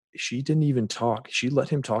she didn't even talk. She let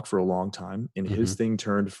him talk for a long time, and his thing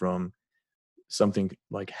turned from something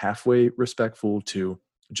like halfway respectful to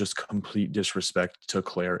just complete disrespect to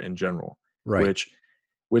Claire in general. Right.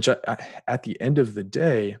 Which I, at the end of the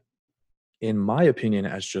day, in my opinion,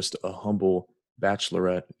 as just a humble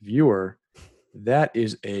Bachelorette viewer, that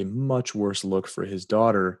is a much worse look for his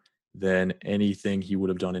daughter than anything he would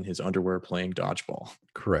have done in his underwear playing dodgeball.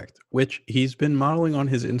 Correct. Which he's been modeling on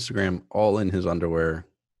his Instagram all in his underwear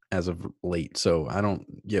as of late. So I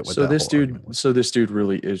don't get what this dude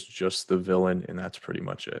really is just the villain, and that's pretty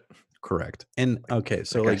much it. Correct. And okay,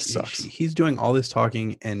 so like he's doing all this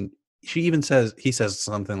talking, and he says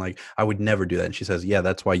something like, I would never do that. And she says, yeah,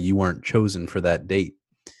 that's why you weren't chosen for that date.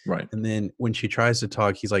 Right. And then when she tries to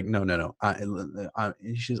talk, he's like, no.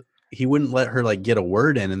 He wouldn't let her like get a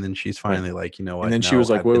word in. And then she's finally like, you know what? And then she was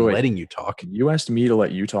like, wait, letting you talk. You asked me to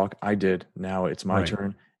let you talk. I did. Now it's my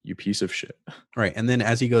turn. You piece of shit. Right. And then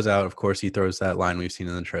as he goes out, of course, he throws that line we've seen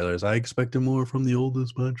in the trailers. I expected more from the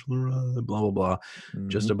oldest Bachelorette, blah, blah, blah.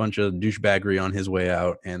 Just a bunch of douchebaggery on his way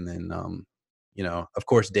out. And then you know, of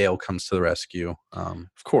course, Dale comes to the rescue. Of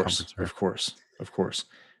course, Comforts her. of course, of course.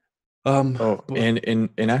 Oh, But, and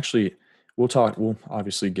actually, we'll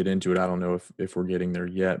obviously get into it. I don't know if we're getting there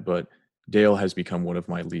yet, but Dale has become one of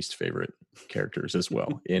my least favorite characters as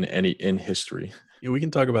well in history. yeah, we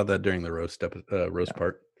can talk about that during the roast Yeah,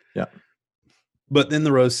 part. yeah. But then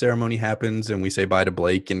the rose ceremony happens, and we say bye to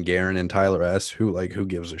Blake and Garen and Tyler S. Who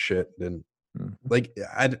gives a shit? Then Mhm. like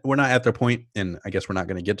we're not at the point, and I guess we're not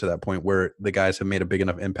going to get to that point where the guys have made a big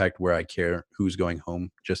enough impact where I care who's going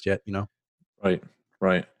home just yet. You know? Right,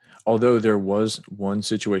 right. Although there was one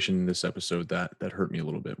situation in this episode that hurt me a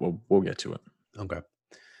little bit. We'll get to it. Okay.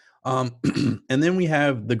 And then we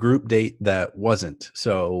have the group date that wasn't.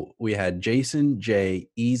 So we had Jason, Jay,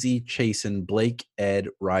 Easy, Chasen, Blake, Ed,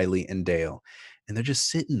 Riley, and Dale. And they're just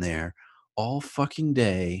sitting there all fucking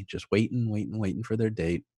day, just waiting for their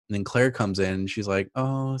date. And then Claire comes in and she's like,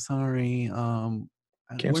 "Oh, sorry.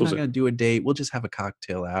 We're Cancels not it. gonna do a date. We'll just have a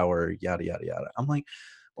cocktail hour, yada yada yada." I'm like,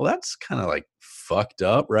 well, that's kind of like fucked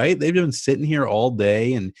up, right? They've been sitting here all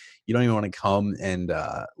day and you don't even want to come and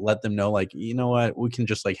let them know, like, you know what, we can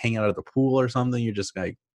just like hang out at the pool or something. You're just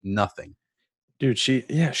like nothing. Dude, she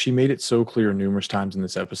made it so clear numerous times in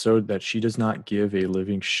this episode that she does not give a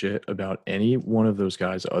living shit about any one of those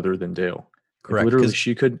guys other than Dale. Like Correct. literally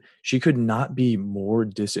Because she could not be more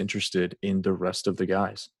disinterested in the rest of the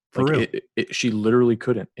guys. for Like real. she literally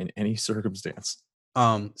couldn't in any circumstance.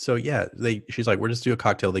 So yeah, she's like, we're just do a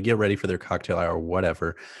cocktail. They get ready for their cocktail hour,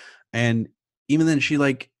 whatever. And even then she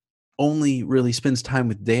like only really spends time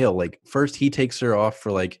with Dale. Like first he takes her off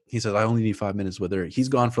for like he says, I only need 5 minutes with her. He's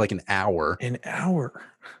gone for like an hour. An hour.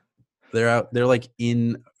 They're like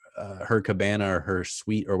in her cabana or her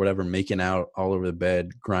suite or whatever, making out all over the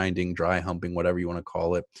bed, grinding, dry humping, whatever you want to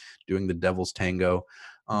call it, doing the devil's tango.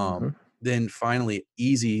 Mhm. Then finally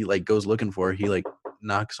Easy like goes looking for her. He like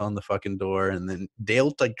knocks on the fucking door, and then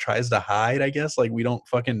Dale like tries to hide, I guess, like we don't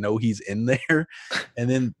fucking know he's in there. And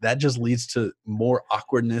then that just leads to more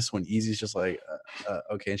awkwardness when Easy's just like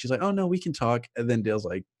okay, and she's like, oh no, we can talk. And then Dale's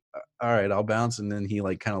like, all right, I'll bounce. And then he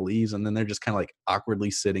like kind of leaves, and then they're just kind of like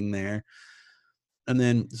awkwardly sitting there. And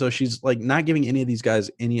then so she's like not giving any of these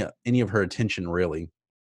guys any of her attention really.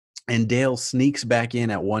 And Dale sneaks back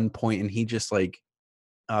in at one point, and he just like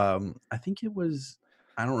I think it was,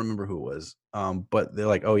 I don't remember who it was. But they're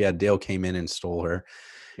like, oh yeah, Dale came in and stole her.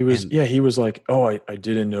 And He was like, "Oh, I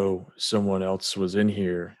didn't know someone else was in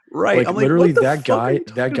here." right, Like I'm like, literally what the fuck are you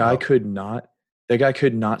that talking guy about? could not that guy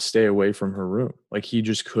could not stay away from her room. Like he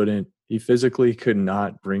just couldn't he physically could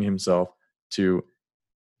not bring himself to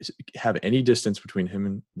have any distance between him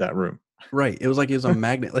and that room. Right. It was like it was a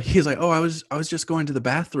magnet. Like he's like, oh, I was just going to the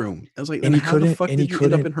bathroom. I was like, then And he how the couldn't fuck and he did you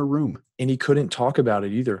end up couldn't in her room? and he couldn't talk about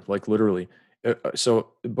it either, like literally.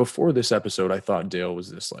 So before this episode, I thought Dale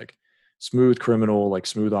was this like smooth criminal, like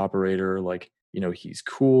smooth operator, like he's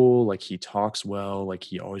cool, like he talks well, like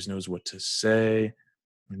he always knows what to say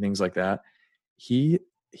and things like that. He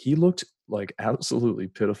he looked like absolutely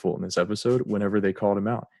pitiful in this episode whenever they called him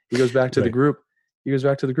out. He goes back to the Right. group. He goes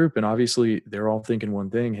back to the group, and obviously they're all thinking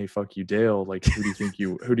one thing: "Hey, fuck you, Dale. Like, who do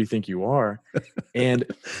you think you are?" And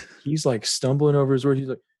he's like stumbling over his words. He's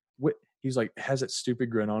like, "What?" He's like, has that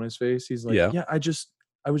stupid grin on his face. He's like, Yeah. "Yeah, I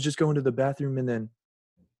was just going to the bathroom, and then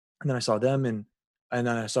I saw them, and then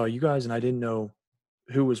I saw you guys, and I didn't know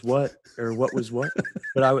who was what or what was what.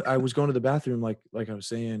 But I was going to the bathroom, like I was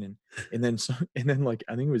saying, and then and then like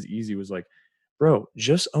I think it was Easy was like, bro,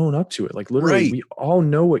 just own up to it. Like literally, Right. we all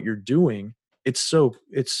know what you're doing. It's so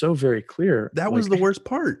very clear. That was Like the worst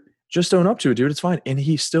part. just own up to it, dude. It's fine. And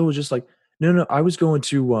he still was just like, no, no, I was going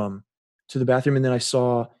to the bathroom, and then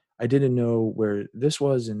I didn't know where this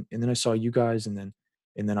was, and then I saw you guys, and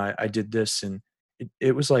then I did this, and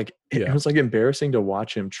it was like it Yeah. was like embarrassing to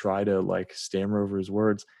watch him try to like stammer over his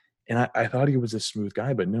words. And I thought he was a smooth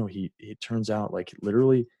guy, but no, he it turns out like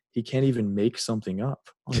literally he can't even make something up.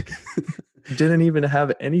 Like didn't even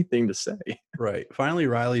have anything to say. Right. Finally,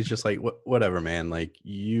 Riley's just like, whatever, man. Like,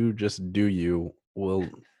 you just do you. We'll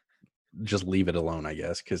just leave it alone, I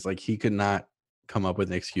guess. Cause like he could not come up with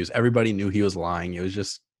an excuse. Everybody knew he was lying. It was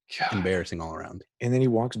just God. embarrassing all around. And then he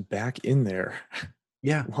walks back in there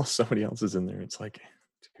Yeah. while somebody else is in there. It's like,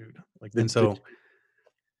 dude, like And so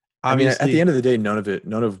I mean, at the obviously, end of the day,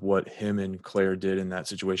 none of what him and Claire did in that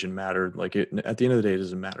situation mattered. Like at the end of the day, it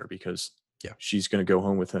doesn't matter because yeah, she's going to go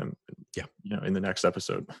home with him, yeah, in the next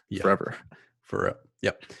episode yeah, forever. for real.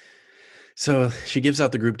 Yep. So she gives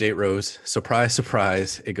out the group date rose. Surprise,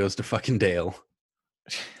 surprise. It goes to fucking Dale.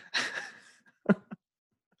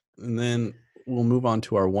 And then we'll move on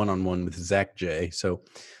to our one-on-one with Zach J. So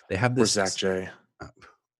they have Or this Zach J.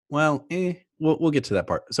 well, we'll get to that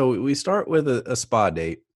part. So we start with a spa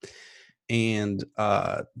date, and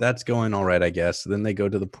that's going all right, I guess. Then they go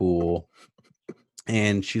to the pool,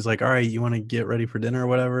 and she's like, "All right, you want to get ready for dinner or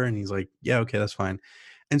whatever?" And he's like, "Yeah, okay, that's fine."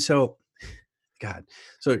 And so, God,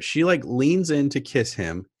 so she like leans in to kiss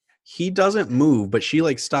him. He doesn't move, but she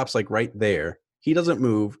like stops like right there. He doesn't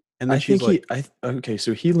move, and then I she's think like, okay,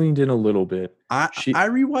 so he leaned in a little bit. I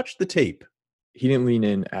rewatched the tape. He didn't lean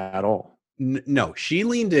in at all. No, she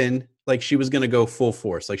leaned in like she was going to go full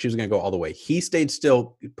force, like she was going to go all the way. He stayed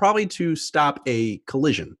still, probably to stop a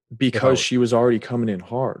collision. Because she was already coming in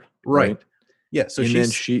hard, right. right? Yeah, so And then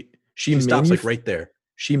she she stops like right there.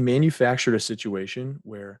 She manufactured a situation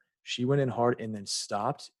where she went in hard and then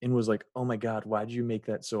stopped and was like, "Oh my god, why did you make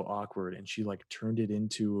that so awkward?" And she like turned it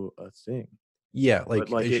into a thing. Yeah, But like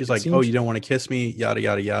like she's it like, "Oh, seems, you don't want to kiss me?" Yada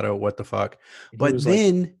yada yada. What the fuck? he But was like,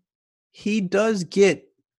 then he does get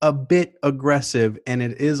a bit aggressive, and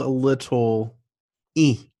it is a little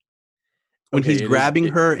when he's okay, grabbing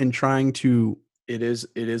her and trying to. it is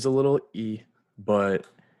a little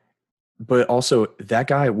but also that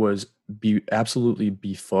guy was absolutely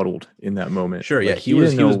befuddled in that moment. Sure, yeah, Like he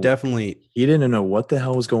was definitely. he didn't know what the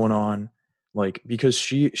hell was going on. Like because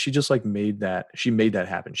she just like made that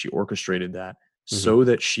happen. She orchestrated that Mhm. so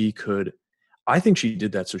that she could. I think she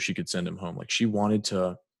did that so she could send him home. Like she wanted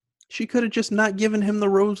to. She could have just not given him the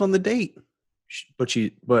rose on the date.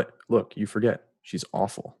 But look, you forget she's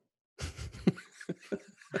awful.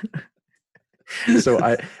 So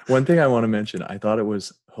one thing I want to mention, I thought it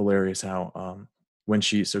was hilarious how when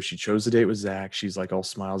she chose the date with Zach, she's like all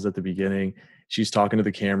smiles at the beginning. She's talking to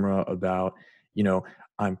the camera about,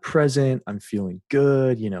 I'm present, I'm feeling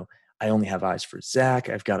good, I only have eyes for Zach.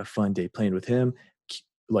 I've got a fun day playing with him.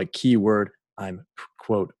 Like keyword, I'm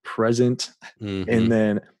quote present. And Mhm.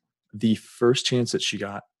 then the first chance that she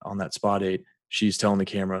got on that spa date, she's telling the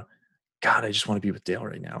camera, God, I just want to be with Dale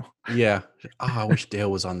right now. Yeah. Oh, I wish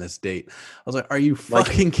Dale was on this date. I was like, "Are you Like,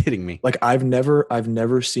 fucking kidding me?" Like I've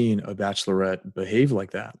never seen a bachelorette behave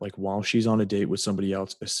like that. Like while she's on a date with somebody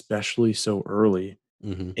else, especially so early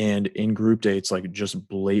Mhm. and in group dates, like just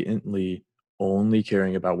blatantly only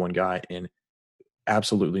caring about one guy and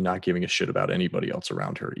absolutely not giving a shit about anybody else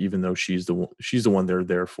around her, even though she's the one they're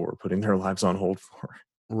there for, putting their lives on hold for.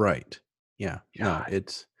 Right. Yeah. No, God.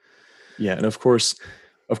 it's Yeah, and of course,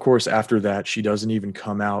 after that, she doesn't even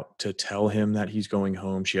come out to tell him that he's going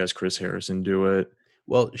home. She has Chris Harrison do it.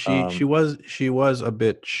 well, she Um, was a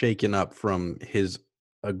bit shaken up from his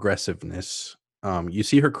aggressiveness. You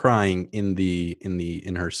see her crying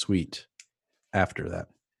in her suite after that.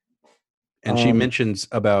 And um, she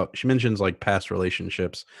mentions like past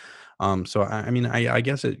relationships. So I mean, I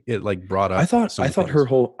guess it like brought up some things. I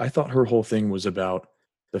thought her whole thing was about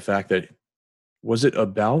the fact that was it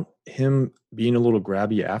about him being a little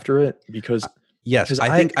grabby after it Uh, yes,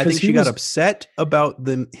 I because think he she got was upset about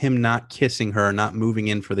him not kissing her, not moving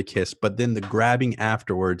in for the kiss, but then the grabbing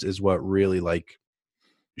afterwards is what really like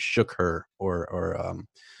shook her or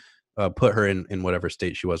put her in whatever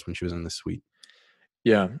state she was when she was in the suite.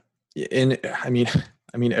 yeah. And I mean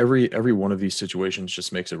every one of these situations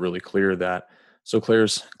just makes it really clear that so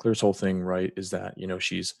Claire's whole thing, right, is that,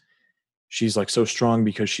 she's like so strong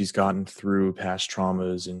because she's gotten through past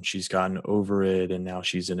traumas and she's gotten over it and now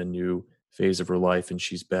she's in a new phase of her life and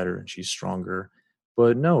she's better and she's stronger.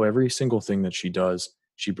 But no, every single thing that she does,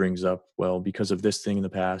 she brings up, well, because of this thing in the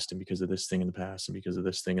past and because of this thing in the past and because of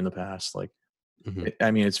this thing in the past. Like, Mhm. I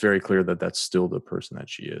mean, it's very clear that that's still the person that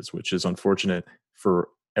she is, which is unfortunate for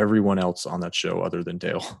everyone else on that show other than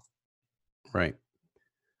Dale. Right.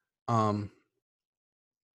 Um,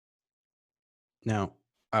 Now,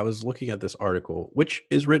 I was looking at this article, which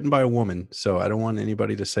is written by a woman, so I don't want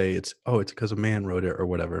anybody to say it's because a man wrote it or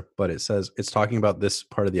whatever. But it says it's talking about this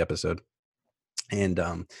part of the episode, and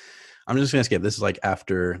I'm just gonna skip. This is like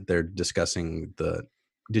after they're discussing the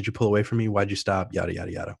did you pull away from me? Why'd you stop? Yada yada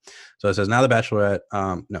yada. So it says now the Bachelorette.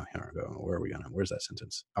 No, here we go. Where are we gonna? Where's that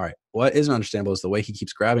sentence? All right. What isn't understandable is the way he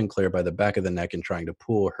keeps grabbing Claire by the back of the neck and trying to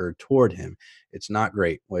pull her toward him. It's not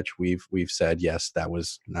great. Which we've said yes, that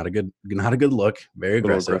was not a good look. Very A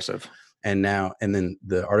little aggressive. aggressive. And then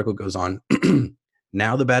the article goes on.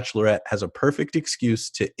 Now the Bachelorette has a perfect excuse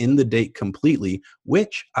to end the date completely,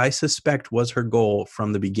 which I suspect was her goal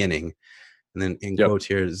from the beginning. And then in Yep. quotes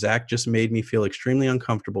here, Zach just made me feel extremely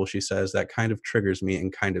uncomfortable. She says that kind of triggers me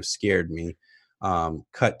and kind of scared me.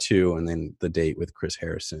 Cut to, and then the date with Chris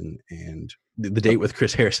Harrison, and the date with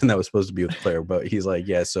Chris Harrison that was supposed to be with Claire, but he's like,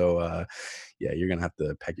 yeah, so yeah, you're gonna have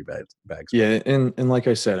to pack your bags. Yeah, and like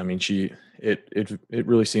I said, I mean, it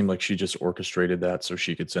really seemed like she just orchestrated that so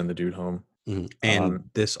she could send the dude home. And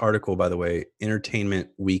this article, by the way, Entertainment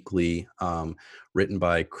Weekly, written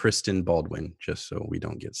by Kristen Baldwin, just so we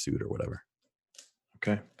don't get sued or whatever.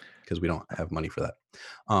 Okay. Because we don't have money for that.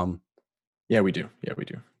 Yeah, we do. Yeah, we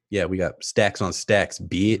do. Yeah, we got stacks on stacks,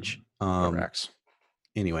 bitch.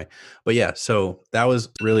 Anyway, but yeah, so that was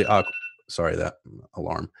really awkward. Sorry, that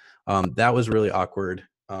alarm. That was really awkward.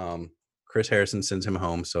 Chris Harrison sends him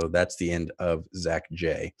home, so that's the end of Zach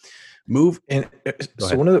J. And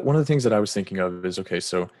so one of the things that I was thinking of is, okay,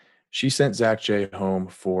 so she sent Zach J home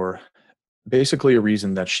for basically a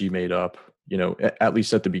reason that she made up, you know, at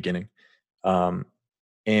least at the beginning,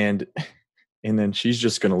 and then she's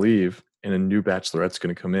just gonna leave, and a new bachelorette's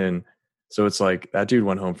gonna come in. So it's like that dude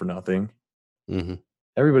went home for nothing. Mm-hmm.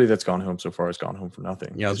 Everybody that's gone home so far has gone home for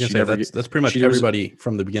nothing. Yeah, I was gonna say that's pretty much everybody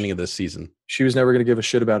from the beginning of this season. She was never gonna give a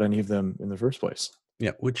shit about any of them in the first place.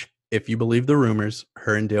 Yeah, which, if you believe the rumors,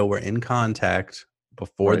 her and Dale were in contact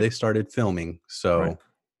before they started filming. So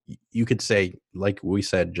you could say, like we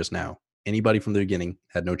said just now, anybody from the beginning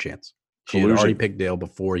had no chance. She had already picked Dale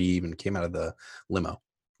before he even came out of the limo.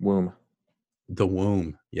 The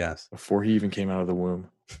womb, yes. Before he even came out of the womb.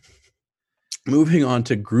 Moving on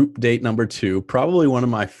to group date number 2, probably one of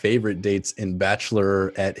my favorite dates in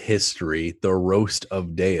Bachelorette history, the roast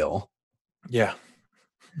of Dale. Yeah.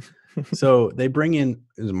 So they bring in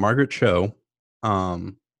Margaret Cho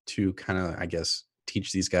to kind of, I guess,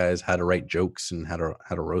 teach these guys how to write jokes and how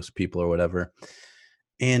to roast people or whatever.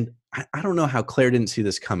 And I don't know how Claire didn't see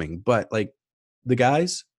this coming, but like the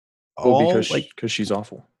guys, because she's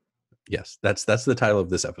awful. Yes, that's the title of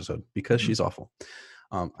this episode, because she's awful.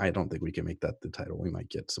 I don't think we can make that the title. We might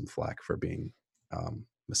get some flack for being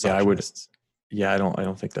misogynists. I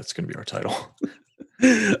don't think that's going to be our title.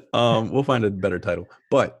 We'll find a better title.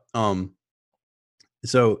 But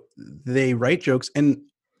so they write jokes, and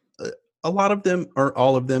a lot of them, or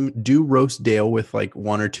all of them, do roast Dale with like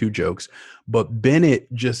one or two jokes, but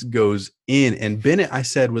Bennett just goes in. And Bennett, I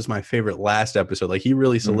said, was my favorite last episode. Like, he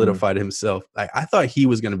really solidified himself. I thought he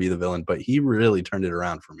was going to be the villain, but he really turned it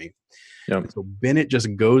around for me. Yep. So Bennett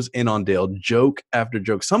just goes in on Dale, joke after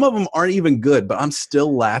joke. Some of them aren't even good, but I'm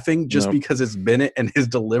still laughing just because it's Bennett and his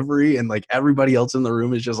delivery, and like everybody else in the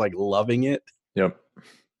room is just like loving it. Yep.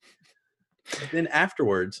 But then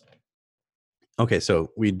afterwards, okay,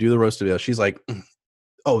 so we do the roast of Dale. She's like,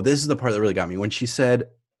 oh, this is the part that really got me. When she said,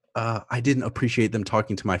 I didn't appreciate them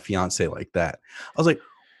talking to my fiance like that. I was like,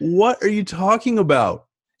 what are you talking about?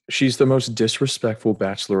 She's the most disrespectful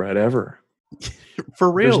bachelorette ever.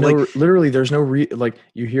 For real. There's no like,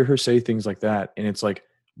 you hear her say things like that, and it's like,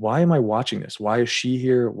 why am I watching this? Why is she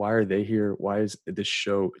here? Why are they here? Why is this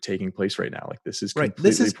show taking place right now? Like, this is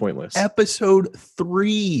completely pointless. Episode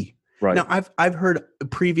 3. Right. Now, I've heard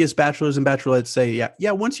previous bachelors and bachelorettes say,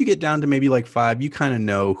 yeah, once you get down to maybe like 5, you kind of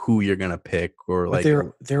know who you're gonna pick, or like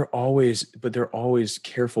they're always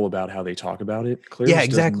careful about how they talk about it. Claire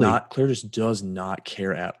just does not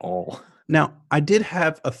care at all. Now, I did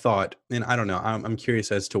have a thought, and I don't know, I'm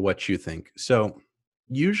curious as to what you think. So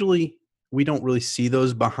usually we don't really see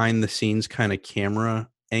those behind the scenes kind of camera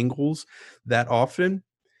angles that often,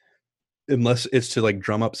 unless it's to like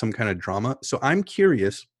drum up some kind of drama. So I'm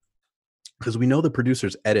curious, because we know the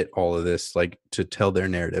producers edit all of this like to tell their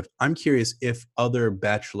narrative. I'm curious if other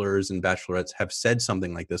bachelors and bachelorettes have said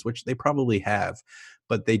something like this, which they probably have,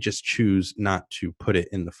 but they just choose not to put it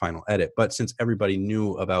in the final edit. But since everybody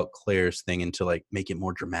knew about Claire's thing, and to like make it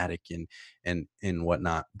more dramatic and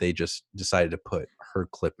whatnot, they just decided to put her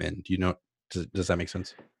clip in. Do you know? Does that make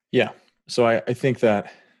sense? Yeah. So I think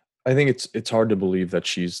it's hard to believe that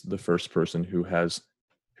she's the first person who has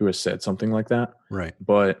said something like that. Right.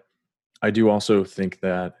 But I do also think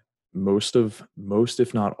that most,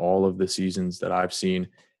 if not all, of the seasons that I've seen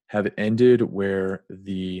have ended where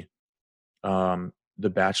the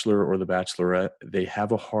bachelor or the bachelorette, they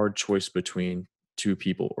have a hard choice between 2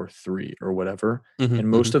 people or 3 or whatever. And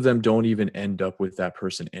most of them don't even end up with that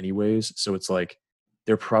person anyways. So it's like,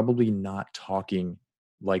 they're probably not talking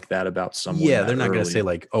like that about someone. Yeah, they're not going to say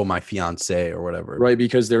like, oh, my fiance or whatever. Right.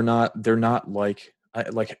 Because they're not like,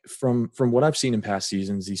 from what I've seen in past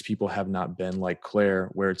seasons, these people have not been like Claire,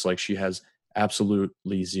 where it's like she has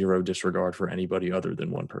absolutely zero disregard for anybody other than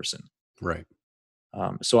one person. Right.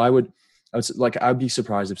 So I'd be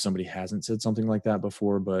surprised if somebody hasn't said something like that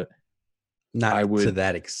before, but not to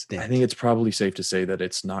that extent. I think it's probably safe to say that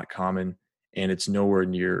it's not common, and it's nowhere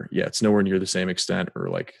near the same extent or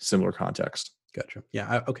like similar context. Gotcha.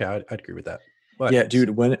 Yeah. Okay. I'd agree with that. But Yeah, dude,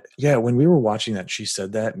 when we were watching that, she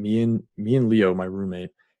said that, me and Leo, my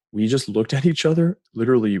roommate, we just looked at each other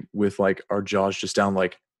literally with like our jaws just down,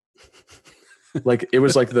 like it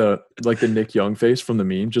was like the Nick Young face from the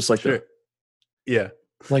meme, just like sure. the Yeah.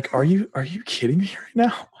 like, are you kidding me right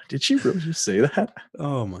now? Did she really just say that?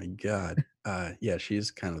 Oh my God. Yeah,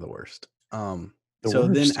 she's kind of the worst. The So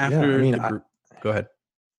then worst. Yeah, I after mean, the group, go ahead.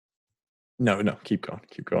 no, keep going,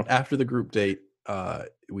 keep going. After the group date,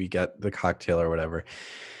 we get the cocktail or whatever.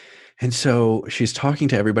 And so she's talking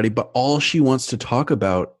to everybody, but all she wants to talk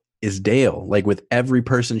about is Dale. Like with every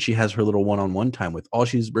person she has her little one-on-one time with, all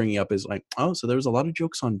she's bringing up is like, oh, so there was a lot of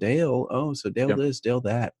jokes on Dale. Oh, so Dale Yep. this, Dale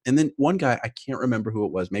that. And then one guy, I can't remember who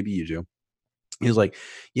it was. Maybe you do. He was like,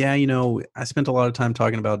 yeah, I spent a lot of time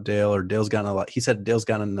talking about Dale, or Dale's gotten a lot. He said Dale's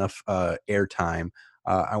gotten enough airtime.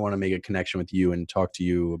 I want to make a connection with you and talk to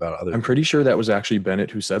you about other. I'm pretty sure that was actually Bennett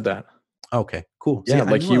who said that. Okay, cool. See, Yeah, I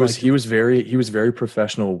like knew I liked he him. was very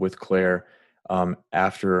professional with Claire.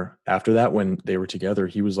 After that, when they were together,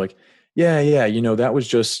 he was like, yeah, that was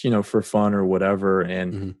just for fun or whatever,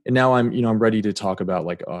 and Mhm. and now I'm ready to talk about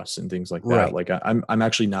like us and things like that. Right, Like I'm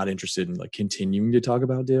actually not interested in like continuing to talk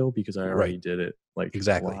about Dale because I right, already did it like a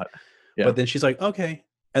exactly. lot. Yeah, But then she's like, okay,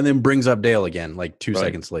 and then brings up Dale again, like 2 right,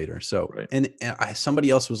 seconds later. So, right. and somebody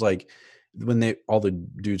else was like, when all the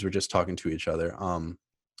dudes were just talking to each other.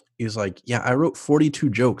 He was like, yeah, I wrote 42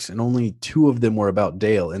 jokes, and only 2 of them were about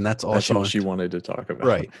Dale, and that's all That's she all wants. she wanted to talk about.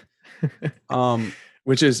 Right. Um.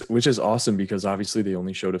 Which is awesome because obviously they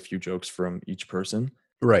only showed a few jokes from each person,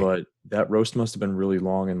 Right. but that roast must have been really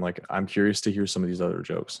long, and like I'm curious to hear some of these other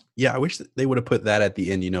jokes. Yeah, I wish that they would have put that at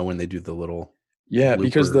the end, when they do the little Yeah,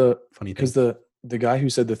 because blooper the funny because thing. the guy who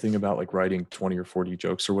said the thing about like writing 20 or 40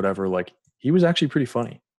 jokes or whatever, like he was actually pretty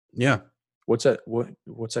funny. Yeah, What's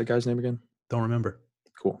that guy's name again? don't remember.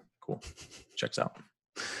 Cool. Checks out.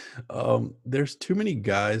 There's too many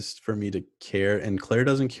guys for me to care, and Claire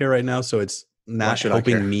doesn't care right now, so it's Why not should I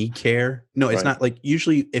care? helping me care. No, it's Right. not like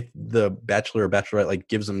usually if the bachelor or bachelorette like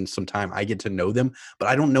gives them some time, I get to know them, but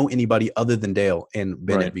I don't know anybody other than Dale and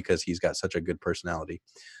Bennett Right. because he's got such a good personality.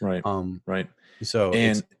 Right. Um, Right. so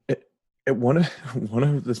it's And one of one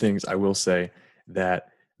of the things I will say that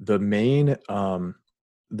the main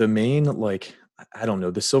like I don't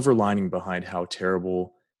know, the silver lining behind how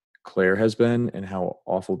terrible Claire has been and how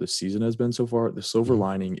awful this season has been so far, the silver Mhm.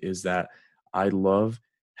 lining is that I love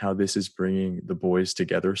how this is bringing the boys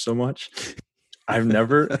together so much. I've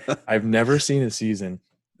never I've never seen a season.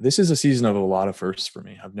 This is a season of a lot of firsts for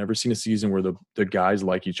me. I've never seen a season where the guys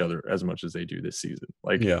like each other as much as they do this season.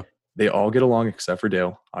 Like Yeah, they all get along except for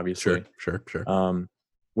Dale, sure, obviously. sure, sure. Um,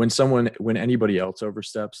 when anybody else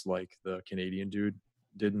oversteps, like the Canadian dude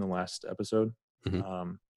did in the last episode,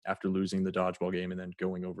 Mhm. after losing the dodgeball game and then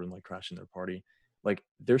going over and like crashing their party, like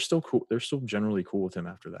they're still cool. They're still generally cool with him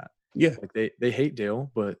after that. Yeah, Like they hate Dale,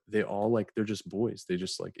 but they all like they're just boys. They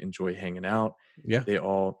just like enjoy hanging out. yeah. They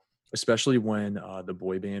all, especially when the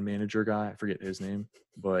boy band manager guy, I forget his name,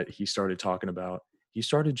 but he started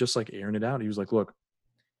just like airing it out. He was like, look,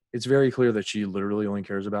 it's very clear that she literally only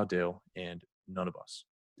cares about Dale and none of us.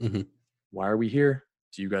 Mhm. Why are we here?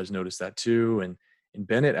 Do you guys notice that too? And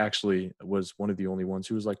Bennett actually was one of the only ones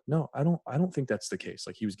who was like, no, I don't think that's the case.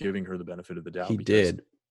 Like he was giving her the benefit of the doubt He because did,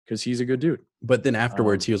 he's a good dude. but then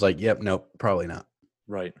afterwards Um, he was like, "Yep, nope, probably not."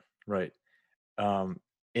 right, right. Um,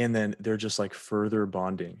 and then they're just like further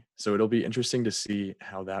bonding. So it'll be interesting to see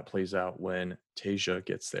how that plays out when Tasia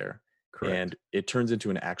gets there Correct. and it turns into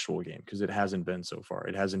an actual game because it hasn't been so far.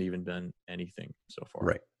 It hasn't even been anything so far.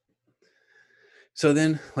 Right. So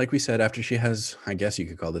then, like we said, after she has, I guess you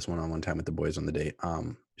could call this one-on-one time with the boys on the date,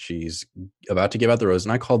 she's about to give out the rose,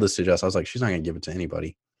 and I called this to Jess. I was like, she's not gonna give it to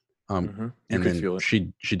anybody. You And could then feel it.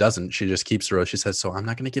 she doesn't. She just keeps the rose. She says, "So I'm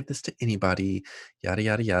not gonna give this to anybody." Yada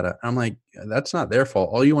yada yada. I'm like, that's not their fault.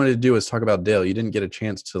 All you wanted to do is talk about Dale. You didn't get a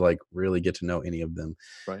chance to like really get to know any of them.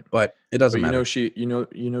 Right. But it doesn't But matter. she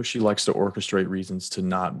likes to orchestrate reasons to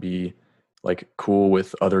not be like cool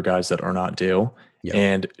with other guys that are not Dale. Yeah,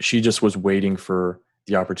 And she just was waiting for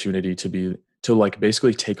the opportunity to like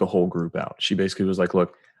basically take a whole group out. She basically was like,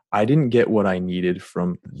 look, I didn't get what I needed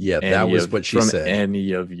from yeah, that was what she said.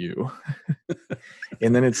 any of you.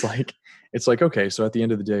 And then it's like, okay, so at the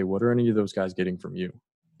end of the day, what are any of those guys getting from you?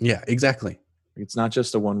 Yeah, exactly. It's not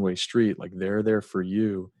just a one-way street. Like they're there for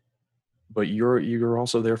you, but you're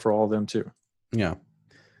also there for all of them too. Yeah.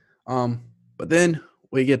 But then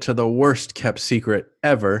we get to the worst kept secret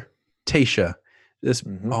ever, Tasha. This,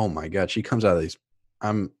 Mhm. oh my God, she comes out of these.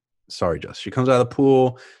 I'm sorry, Jess. She comes out of the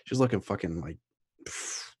pool. She's looking fucking like,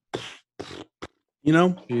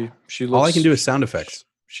 She all I looks can do is sound effects.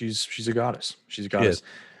 She's a goddess. She's a She goddess. is.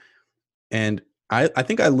 And I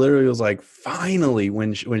think I literally was like, finally,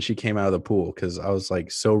 when she came out of the pool, because I was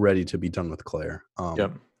like so ready to be done with Claire.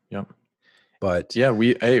 Yep. But Yeah,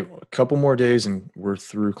 a couple more days and we're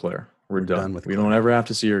through Claire. We're done with. We don't ever have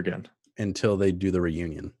to see her again until they do the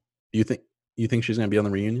reunion. You think she's gonna be on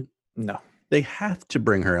the reunion? No. They have to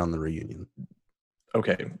bring her on the reunion.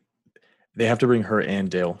 Okay. They have to bring her and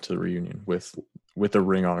Dale to the reunion with a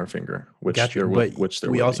ring on her finger, which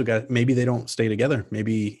we also got, maybe they don't stay together.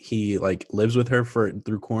 Maybe he like lives with her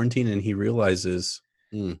through quarantine and he realizes.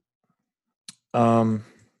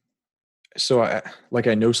 So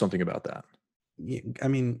I know something about that. I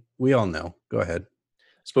mean, we all know. Go ahead.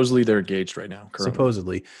 Supposedly they're engaged right now. Currently.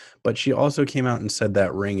 Supposedly, but she also came out and said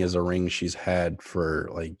that ring is a ring she's had for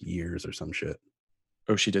like years or some shit.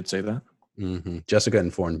 Oh, she did say that? Mm-hmm. Jessica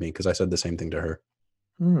informed me because I said the same thing to her.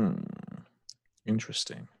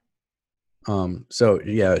 Interesting. So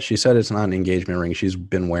yeah, she said it's not an engagement ring. She's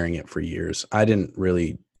been wearing it for years. I didn't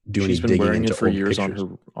really do any digging into old pictures. She's been wearing it for years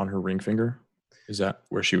on her ring finger. Is that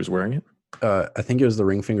where she was wearing it? I think it was the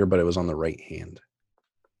ring finger, but it was on the right hand,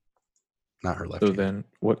 not her left hand. So then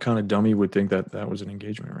what kind of dummy would think that was an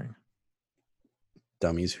engagement ring?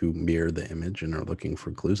 Dummies who mirror the image and are looking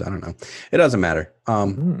for clues. I don't know. It doesn't matter.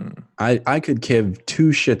 I could give two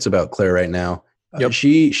shits about Claire right now. Yep.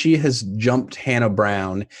 She has jumped Hannah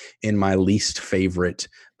Brown in my least favorite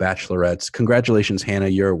bachelorettes. Congratulations, Hannah.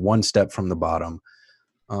 You're one step from the bottom.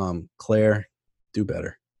 Claire, do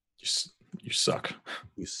better. You suck.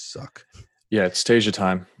 You suck. Yeah, it's Tayshia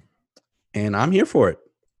time. And I'm here for it.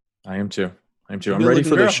 I am too. I'm ready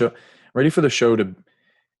for the show. Ready for the show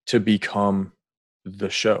to become the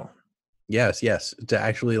show. Yes. To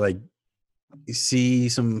actually like see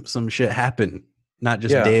some shit happen. Not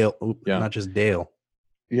just Dale. Not just Dale.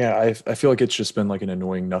 Yeah, I feel like it's just been like an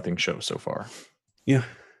annoying nothing show so far. Yeah.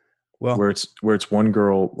 Well, where it's one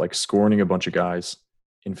girl like scorning a bunch of guys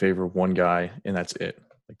in favor of one guy, and that's it.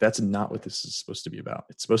 Like that's not what this is supposed to be about.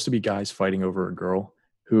 It's supposed to be guys fighting over a girl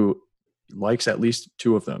who likes at least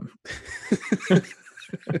two of them.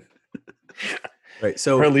 Right.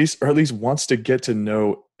 So or at least wants to get to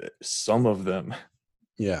know some of them.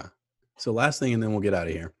 Yeah. So last thing, and then we'll get out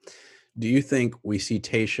of here. Do you think we see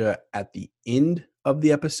Tayshia at the end of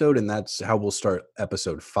the episode, and that's how we'll start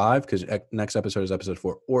episode 5? Because next episode is episode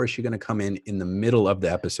 4. Or is she going to come in the middle of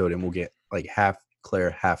the episode, and we'll get like half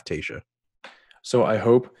Claire, half Tayshia? So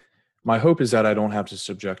my hope is that I don't have to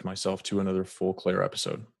subject myself to another full Claire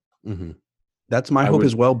episode. Mm-hmm. That's my hope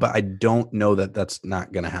as well, but I don't know that that's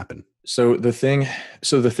not going to happen. So the thing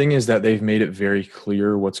is that they've made it very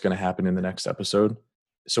clear what's going to happen in the next episode.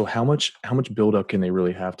 So how much buildup can they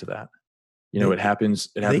really have to that? It happens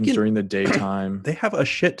during the daytime. They have a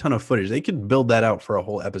shit ton of footage. They could build that out for a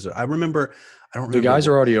whole episode. I don't remember. The guys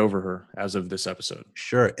are already over her as of this episode.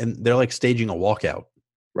 Sure. And they're like staging a walkout.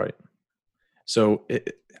 Right. So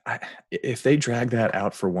if they drag that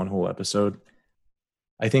out for one whole episode,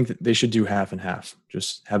 I think that they should do half and half.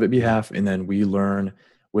 Just have it be half, and then we learn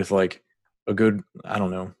with like a good, I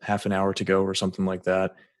don't know, half an hour to go or something like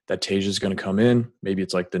that Taysia's going to come in. Maybe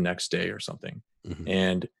it's like the next day or something. Mm-hmm.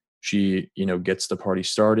 And she, gets the party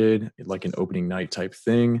started, like an opening night type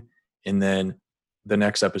thing. And then the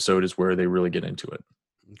next episode is where they really get into it.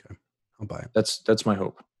 Okay. I'll buy it. That's my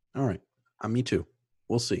hope. All right. Me too.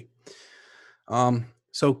 We'll see.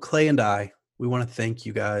 So Clay and I, we want to thank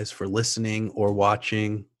you guys for listening or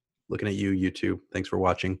watching. Looking at you, YouTube. Thanks for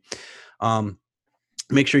watching.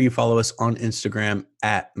 Make sure you follow us on Instagram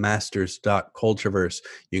at masters.cultureverse.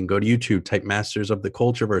 You can go to YouTube, type Masters of the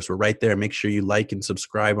Cultureverse. We're right there. Make sure you like and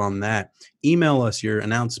subscribe on that. Email us your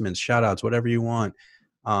announcements, shout outs, whatever you want.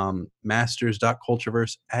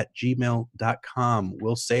 masters.cultureverse@gmail.com.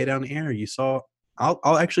 We'll say it on air. You saw,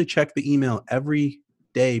 I'll actually check the email every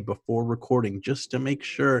day before recording just to make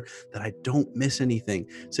sure that I don't miss anything.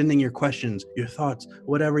 Send in your questions, your thoughts,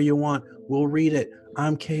 whatever you want. We'll read it.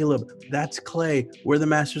 I'm Caleb. That's Clay. We're the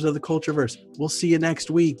Masters of the Cultureverse. We'll see you next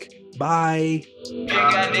week. Bye.